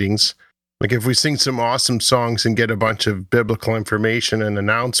our meetings, like if we sing some awesome songs and get a bunch of biblical information and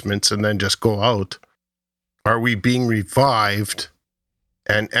announcements and then just go out, are we being revived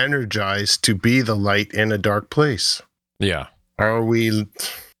and energized to be the light in a dark place? Yeah. Are we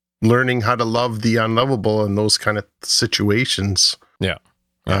learning how to love the unlovable in those kind of situations? Yeah.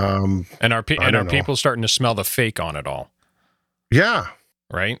 And our people starting to smell the fake on it all. Yeah.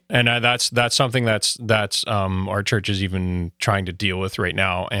 Right. And that's something that's our church is even trying to deal with right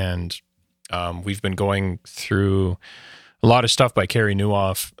now. And we've been going through a lot of stuff by Carey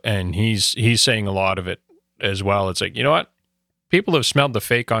Nieuwhof, and he's saying a lot of it as well. It's like, you know what? People have smelled the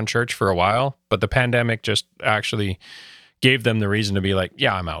fake on church for a while, but the pandemic just actually gave them the reason to be like,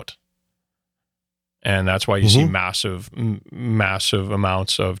 yeah, I'm out. And that's why you see massive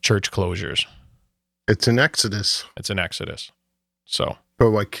amounts of church closures. It's an exodus. So, but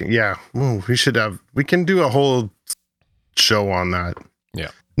like, yeah, we can do a whole show on that.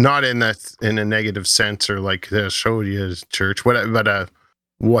 Yeah, not in a negative sense or like show you church, but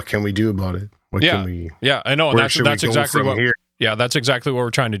what can we do about it? Can we? Yeah, I know. That's exactly what. Here? Yeah, that's exactly what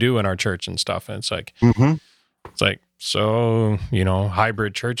we're trying to do in our church and stuff. And it's like, it's like. So,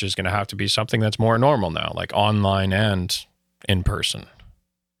 hybrid church is going to have to be something that's more normal now, like online and in person.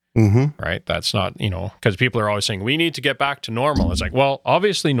 Right? That's not, because people are always saying, we need to get back to normal. It's like, well,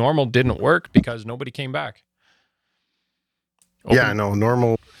 obviously normal didn't work because nobody came back.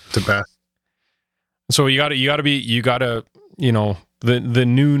 Normal to best. So you gotta, the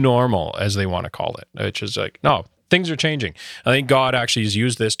new normal, as they want to call it, which is like, no, things are changing. I think God actually has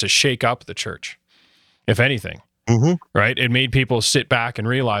used this to shake up the church, if anything. Right? It made people sit back and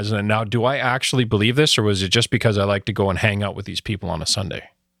realize, and now, do I actually believe this, or was it just because I like to go and hang out with these people on a Sunday?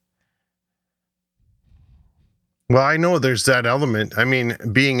 Well, I know there's that element. I mean,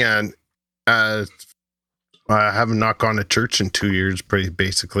 being I haven't not gone to church in 2 years,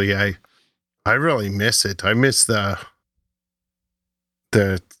 basically. I really miss it. I miss the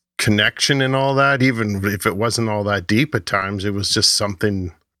connection and all that. Even if it wasn't all that deep at times, it was just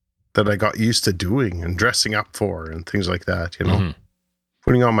something that I got used to doing and dressing up for and things like that, you know. Mm-hmm.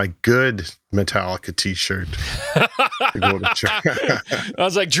 Putting on my good Metallica t-shirt to go to church. I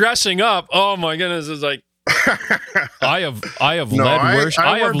was like, dressing up. Oh my goodness. It's like, I have led worship.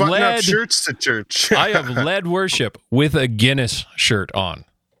 I have led shirts to church. I have led worship with a Guinness shirt on.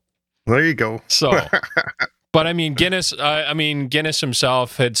 There you go. So, but I mean, Guinness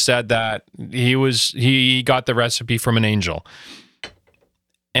himself had said that he got the recipe from an angel.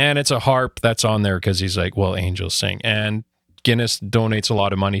 And it's a harp that's on there because he's like, well, angels sing. And Guinness donates a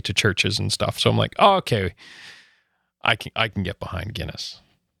lot of money to churches and stuff. So I'm like, oh, okay, I can get behind Guinness.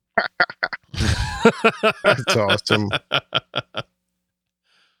 That's awesome.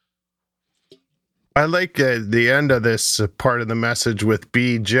 I like the end of this part of the message with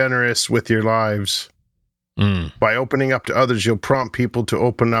be generous with your lives. By opening up to others, you'll prompt people to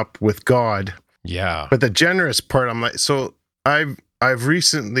open up with God. Yeah. But the generous part, I'm like, so I've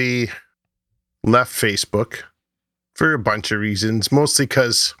recently left Facebook for a bunch of reasons, mostly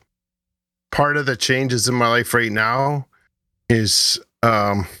because part of the changes in my life right now is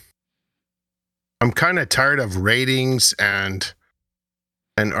I'm kind of tired of ratings and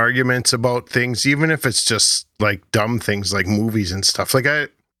arguments about things, even if it's just like dumb things like movies and stuff. Like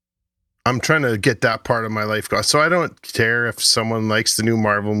I'm trying to get that part of my life going. So I don't care if someone likes the new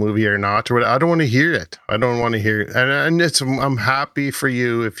Marvel movie or not, or what. I don't want to hear it. I don't want to hear it. And I'm happy for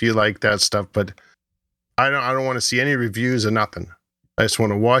you if you like that stuff, but I don't want to see any reviews or nothing. I just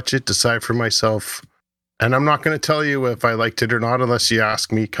want to watch it, decide for myself. And I'm not going to tell you if I liked it or not unless you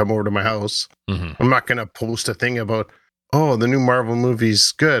ask me, come over to my house. Mm-hmm. I'm not going to post a thing about, oh, the new Marvel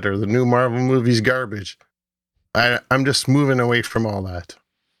movie's good or the new Marvel movie's garbage. I'm just moving away from all that.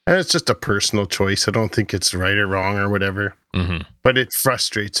 And it's just a personal choice. I don't think it's right or wrong or whatever. Mm-hmm. But it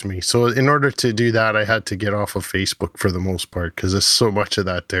frustrates me. So in order to do that, I had to get off of Facebook for the most part because there's so much of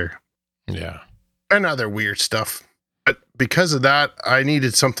that there. Yeah. And other weird stuff. But because of that, I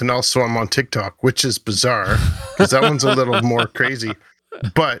needed something else. So I'm on TikTok, which is bizarre because that one's a little more crazy.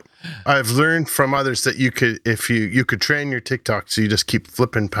 But I've learned from others that you could, if you could train your TikTok so you just keep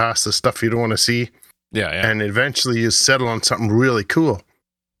flipping past the stuff you don't want to see. Yeah. And eventually you settle on something really cool.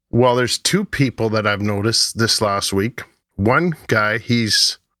 Well, there's two people that I've noticed this last week. One guy,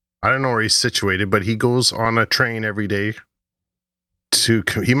 I don't know where he's situated, but he goes on a train every day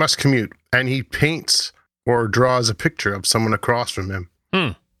he must commute, and he paints or draws a picture of someone across from him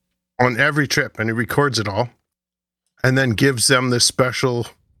on every trip, and he records it all and then gives them this special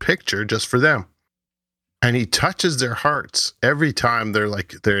picture just for them. And he touches their hearts every time.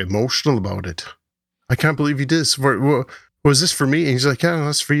 They're emotional about it. I can't believe you did this. Was this for me? And he's like, yeah,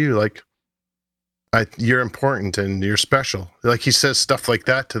 that's for you. Like, you're important and you're special. Like, he says stuff like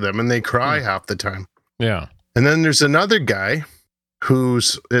that to them, and they cry half the time. Yeah. And then there's another guy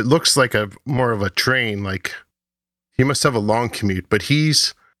it looks like more of a train. Like, he must have a long commute, but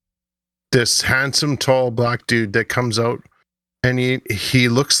he's this handsome, tall black dude that comes out, and he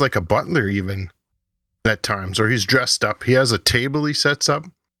looks like a butler even at times, or he's dressed up. He has a table he sets up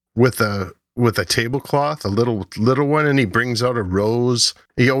with a tablecloth, a little one, and he brings out a rose.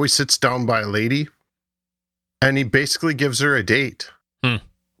 He always sits down by a lady, and he basically gives her a date.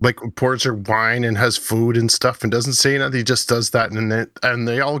 Like, pours her wine and has food and stuff and doesn't say nothing. He just does that, and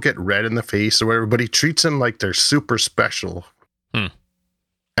they all get red in the face or whatever, but he treats them like they're super special.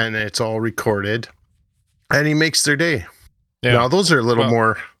 And it's all recorded, and he makes their day. Yeah. Now, those are a little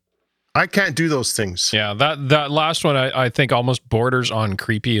more... I can't do those things. Yeah, that last one I think almost borders on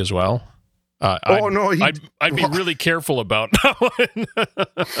creepy as well. I'd be really careful about that one.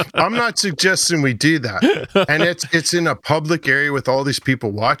 I'm not suggesting we do that, and it's in a public area with all these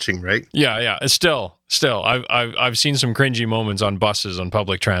people watching, right? Yeah. It's still, I've seen some cringy moments on buses on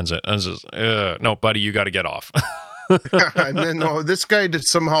public transit. And it's just, no, buddy, you got to get off. And then this guy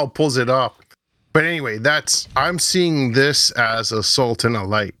somehow pulls it off. But anyway, I'm seeing this as a salt and a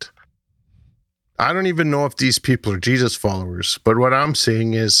light. I don't even know if these people are Jesus followers, but what I'm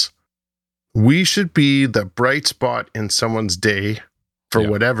saying is, we should be the bright spot in someone's day for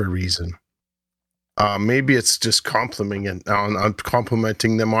whatever reason. Maybe it's just complimenting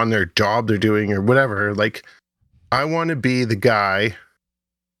them on their job they're doing or whatever. Like, I want to be the guy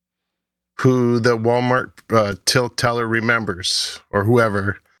who the Walmart till teller remembers, or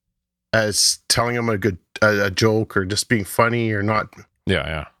whoever, as telling them a joke or just being funny or not.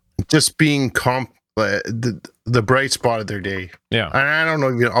 Yeah. Just being the bright spot of their day. Yeah. And I don't know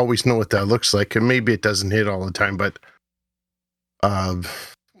if you always know what that looks like, and maybe it doesn't hit all the time, but I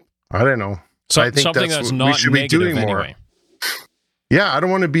don't know. I think something that's that's what not we should be negative doing more. anyway. Yeah, I don't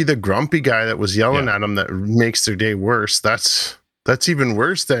want to be the grumpy guy that was yelling at them that makes their day worse. That's even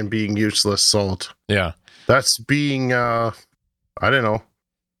worse than being useless salt. Yeah. That's being, I don't know,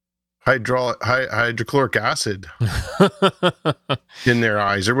 hydrochloric acid in their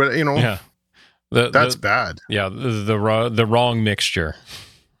eyes or what, Yeah. That's bad. Yeah. The wrong mixture.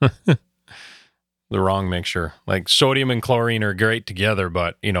 The wrong mixture. Like sodium and chlorine are great together,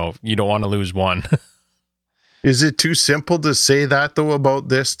 but you don't want to lose one. Is it too simple to say that though about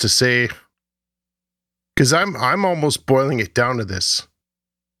this? To say, because I'm almost boiling it down to this: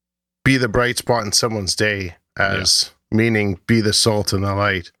 be the bright spot in someone's day, as meaning be the salt and the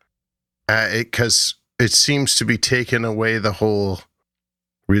light. Because it seems to be taking away the whole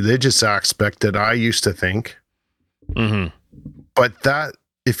religious aspect that I used to think. Mm-hmm. But that,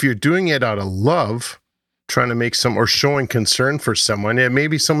 if you're doing it out of love, trying to make or showing concern for someone,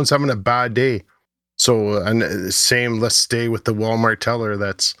 maybe someone's having a bad day. So, and let's stay with the Walmart teller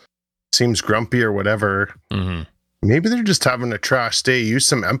that seems grumpy or whatever. Mm-hmm. Maybe they're just having a trash day. Use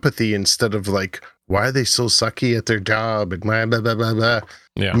some empathy instead of like, why are they so sucky at their job? And blah, blah, blah, blah, blah.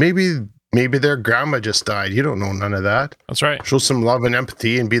 Yeah. Maybe their grandma just died. You don't know none of that. That's right. Show some love and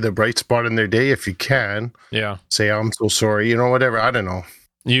empathy and be the bright spot in their day if you can. Yeah. Say, I'm so sorry. Whatever. I don't know.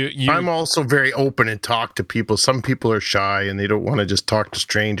 I'm also very open and talk to people. Some people are shy and they don't want to just talk to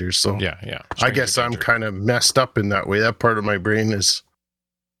strangers. So yeah. I guess I'm kind of messed up in that way. That part of my brain is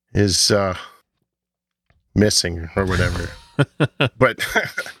missing or whatever. But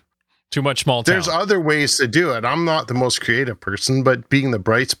too much small town. There's other ways to do it. I'm not the most creative person, but being the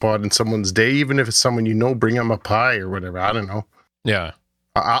bright spot in someone's day, even if it's someone bring them a pie or whatever. I don't know. Yeah.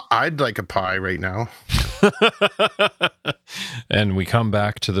 I'd like a pie right now. And we come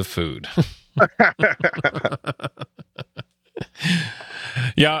back to the food.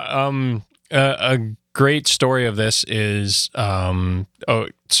 Yeah. A great story of this is,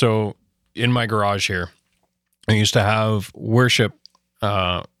 so in my garage here, I used to have worship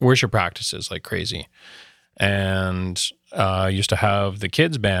practices like crazy. And I used to have the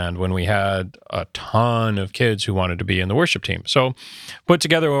kids band when we had a ton of kids who wanted to be in the worship team. So put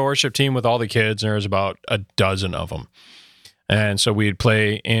together a worship team with all the kids, and there was about a dozen of them. And so we'd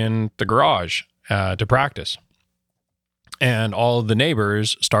play in the garage to practice. And all of the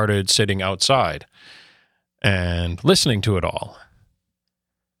neighbors started sitting outside and listening to it all.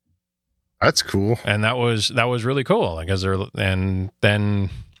 That's cool. And that was really cool. And then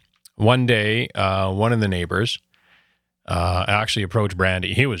one day, one of the neighbors actually approached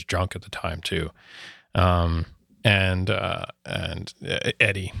Brandy. He was drunk at the time too, and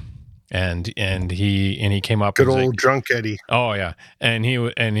Eddie, and he came up. Good old drunk Eddie. Oh yeah, and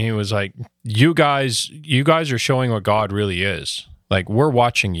he was like, you guys are showing what God really is. Like, we're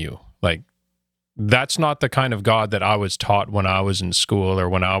watching you. Like, that's not the kind of God that I was taught when I was in school or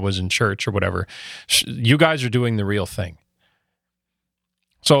when I was in church or whatever. You guys are doing the real thing.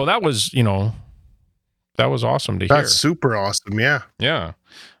 So that was, that was awesome to hear. That's super awesome. Yeah. Yeah.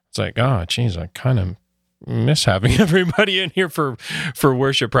 It's like, oh, geez, I kind of miss having everybody in here for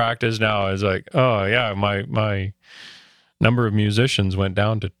worship practice now. It's like, oh yeah, my number of musicians went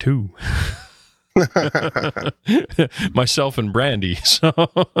down to 2. Myself and Brandy. So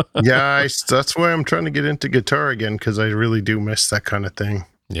yeah, that's why I'm trying to get into guitar again, because I really do miss that kind of thing.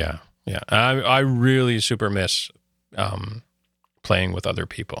 Yeah. I really super miss playing with other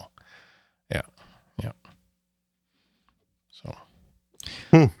people. Yeah. So,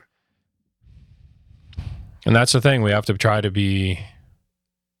 and that's the thing. We have to try to be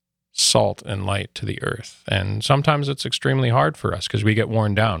salt and light to the earth, and sometimes it's extremely hard for us because we get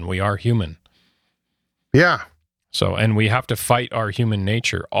worn down. We are human. Yeah. So, and we have to fight our human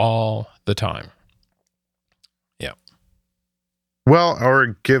nature all the time. Yeah. Well,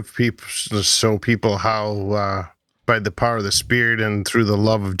 or show people how, by the power of the Spirit and through the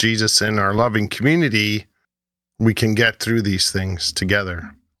love of Jesus and our loving community, we can get through these things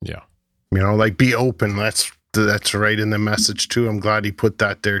together. Yeah. Like, be open. That's right in the message too. I'm glad he put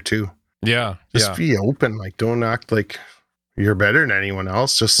that there too. Yeah. Just be open. Like, don't act like you're better than anyone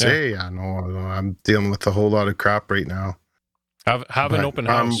else. Just say, I know I'm dealing with a whole lot of crap right now. Have an open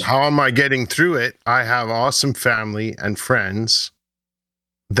house. How am I getting through it? I have awesome family and friends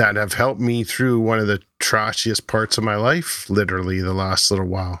that have helped me through one of the trashiest parts of my life, literally the last little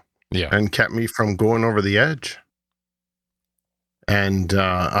while. Yeah. And kept me from going over the edge. And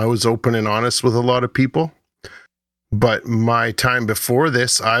I was open and honest with a lot of people. But my time before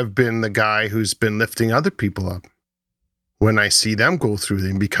this, I've been the guy who's been lifting other people up when I see them go through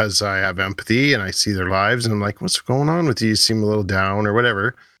them, because I have empathy and I see their lives and I'm like, what's going on with you? You seem a little down or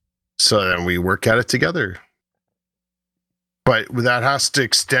whatever. So then we work at it together. But that has to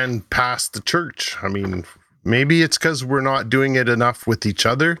extend past the church. I mean, maybe it's because we're not doing it enough with each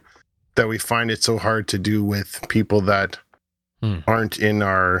other that we find it so hard to do with people that aren't in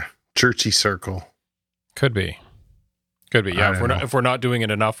our churchy circle. Could be. Yeah, if we're not doing it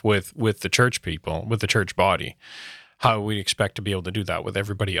enough with the church people, with the church body, how we expect to be able to do that with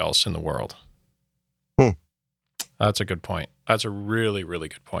everybody else in the world? That's a good point. That's a really, really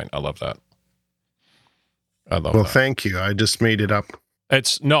good point. I love that. Well, thank you. I just made it up.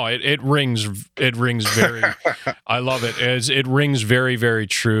 It rings very, I love it. It rings very, very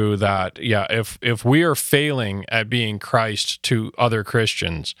true that, yeah, if we are failing at being Christ to other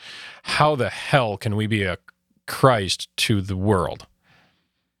Christians, how the hell can we be a Christ to the world?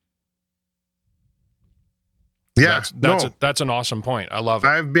 Yeah, that's an awesome point. I love it.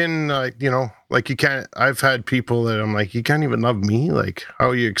 I've been, I've had people that I'm like, you can't even love me. Like, how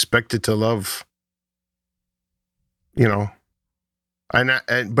are you expected to love, but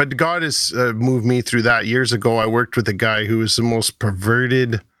God has moved me through that. Years ago, I worked with a guy who was the most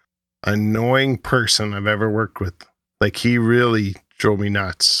perverted, annoying person I've ever worked with. Like, he really drove me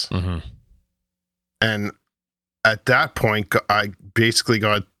nuts. Mm-hmm. And at that point, I basically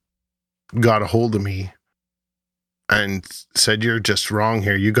got a hold of me and said, "You're just wrong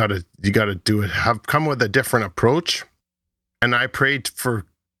here. You gotta do it. Come with a different approach." And I prayed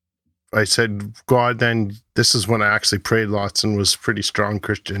I said, "God," then this is when I actually prayed lots and was pretty strong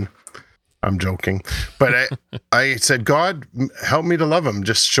Christian. I'm joking. But I said, "God, help me to love him.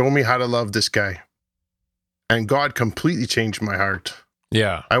 Just show me how to love this guy." And God completely changed my heart.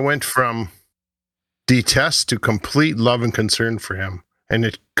 Yeah. I went from detest to complete love and concern for him. And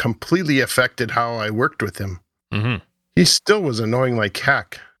it completely affected how I worked with him. Mm-hmm. He still was annoying like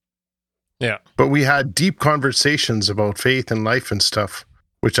heck. Yeah. But we had deep conversations about faith and life and stuff,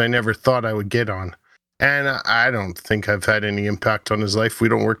 which I never thought I would get on. And I don't think I've had any impact on his life. We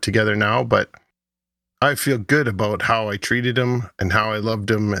don't work together now, but I feel good about how I treated him and how I loved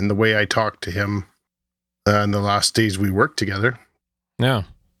him and the way I talked to him in the last days we worked together. Yeah.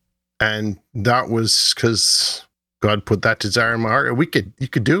 And that was because God put that desire in my heart. You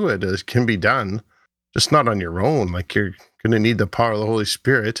could do it. It can be done, just not on your own. Like, you're going to need the power of the Holy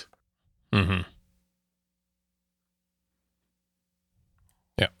Spirit. Mm-hmm.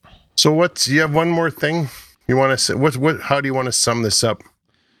 Yeah. So you have one more thing you want to say? How do you want to sum this up?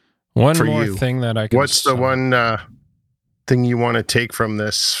 One more thing that I can What's the one thing you want to take from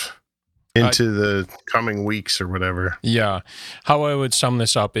this into the coming weeks or whatever? Yeah. How I would sum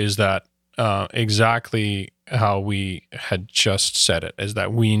this up is that exactly how we had just said it, is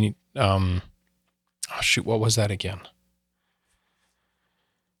that we, what was that again?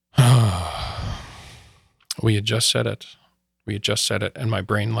 We had just said it. And my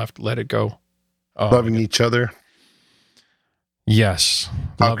brain let it go. Loving each other. Yes.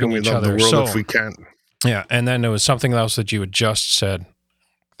 How can we love the world if we can't? Yeah. And then there was something else that you had just said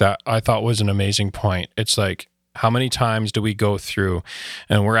that I thought was an amazing point. It's like, how many times do we go through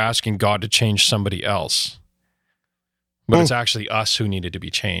and we're asking God to change somebody else, but it's actually us who needed to be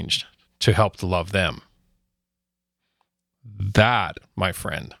changed to help to love them? That, my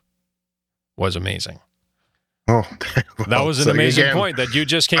friend, was amazing. Oh, that was an amazing point that you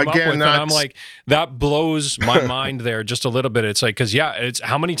just came up with. And I'm like, that blows my mind there just a little bit. It's like, because it's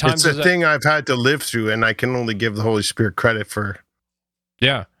how many times it's a thing I've had to live through, and I can only give the Holy Spirit credit for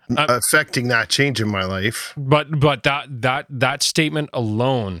affecting that change in my life. But that statement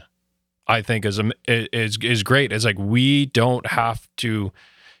alone, I think is great. It's like, we don't have to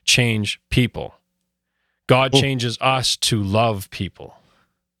change people. God changes us to love people.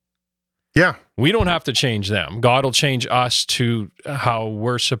 Yeah. We don't have to change them. God will change us to how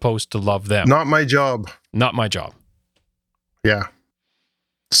we're supposed to love them. Not my job. Not my job. Yeah.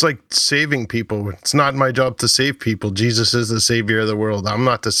 It's like saving people. It's not my job to save people. Jesus is the savior of the world. I'm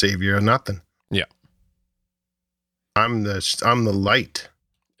not the savior of nothing. Yeah. I'm the light.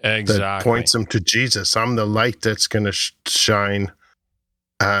 Exactly. That points them to Jesus. I'm the light that's going to shine,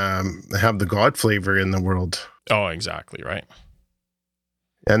 have the God flavor in the world. Oh, exactly. Right.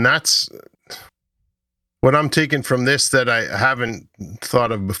 And that's what I'm taking from this that I haven't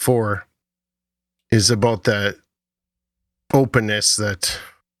thought of before, is about that openness that,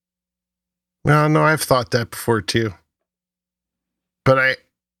 well, no, I've thought that before too. But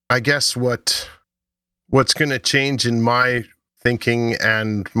I guess what's going to change in my thinking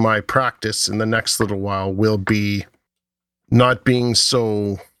and my practice in the next little while will be not being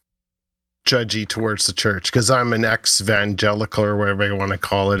so judgy towards the church, because I'm an ex-evangelical or whatever you want to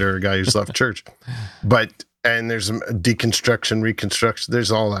call it, or a guy who's left church. But And there's deconstruction, reconstruction.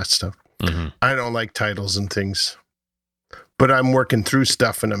 There's all that stuff. Mm-hmm. I don't like titles and things, but I'm working through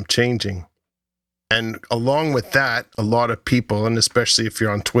stuff and I'm changing. And along with that, a lot of people, and especially if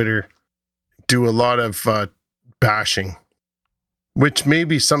you're on Twitter, do a lot of bashing, which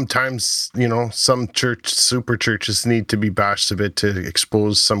maybe sometimes, some super churches need to be bashed a bit to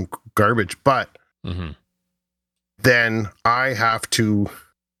expose some garbage. But then I have to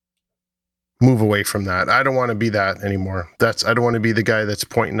move away from that. I don't want to be that anymore. I don't want to be the guy that's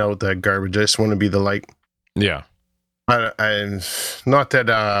pointing out that garbage. I just want to be the light. Yeah. I'm not that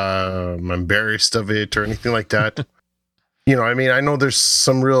I'm embarrassed of it or anything like that. I know there's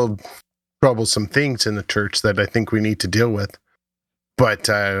some real troublesome things in the church that I think we need to deal with, but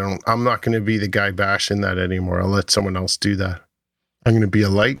I'm not going to be the guy bashing that anymore. I'll let someone else do that. I'm going to be a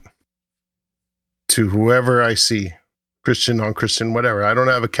light to whoever I see, Christian, non-Christian, whatever. I don't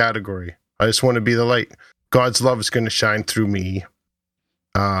have a category. I just want to be the light. God's love is going to shine through me.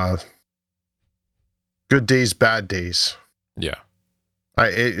 Good days, bad days. Yeah.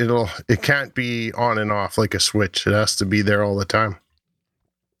 It can't be on and off like a switch. It has to be there all the time.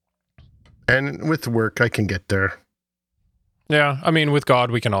 And with work, I can get there. Yeah. I mean, with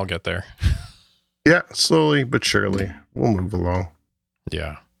God, we can all get there. Yeah. Slowly but surely. We'll move along.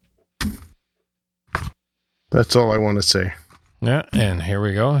 Yeah. That's all I want to say. Yeah. And here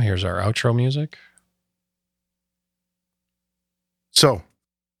we go. Here's our outro music. So,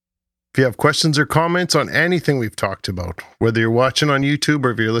 if you have questions or comments on anything we've talked about, whether you're watching on YouTube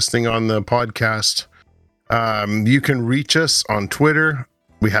or if you're listening on the podcast, you can reach us on Twitter.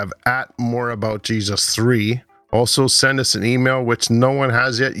 We have @moreaboutjesus3. Also, send us an email, which no one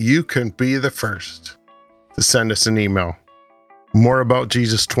has yet. You can be the first to send us an email.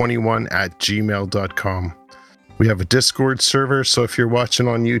 moreaboutjesus21@gmail.com. We have a Discord server, so if you're watching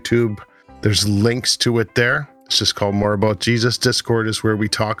on YouTube, there's links to it there. It's just called More About Jesus. Discord is where we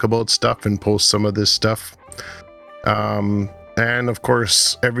talk about stuff and post some of this stuff. And of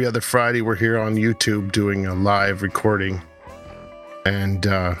course, every other Friday, we're here on YouTube doing a live recording. And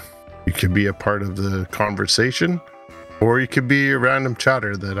you could be a part of the conversation, or you could be a random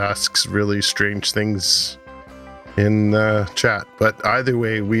chatter that asks really strange things in the chat. But either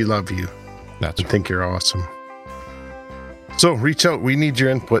way, we love you. I think you're awesome. So reach out. We need your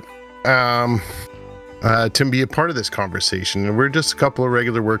input. To be a part of this conversation. And we're just a couple of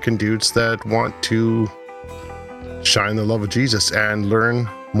regular working dudes that want to shine the love of Jesus and learn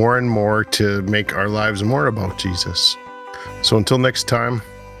more and more to make our lives more about Jesus. So until next time,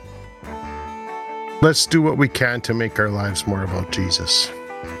 let's do what we can to make our lives more about Jesus.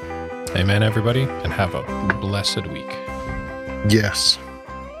 Amen, everybody, and have a blessed week. Yes.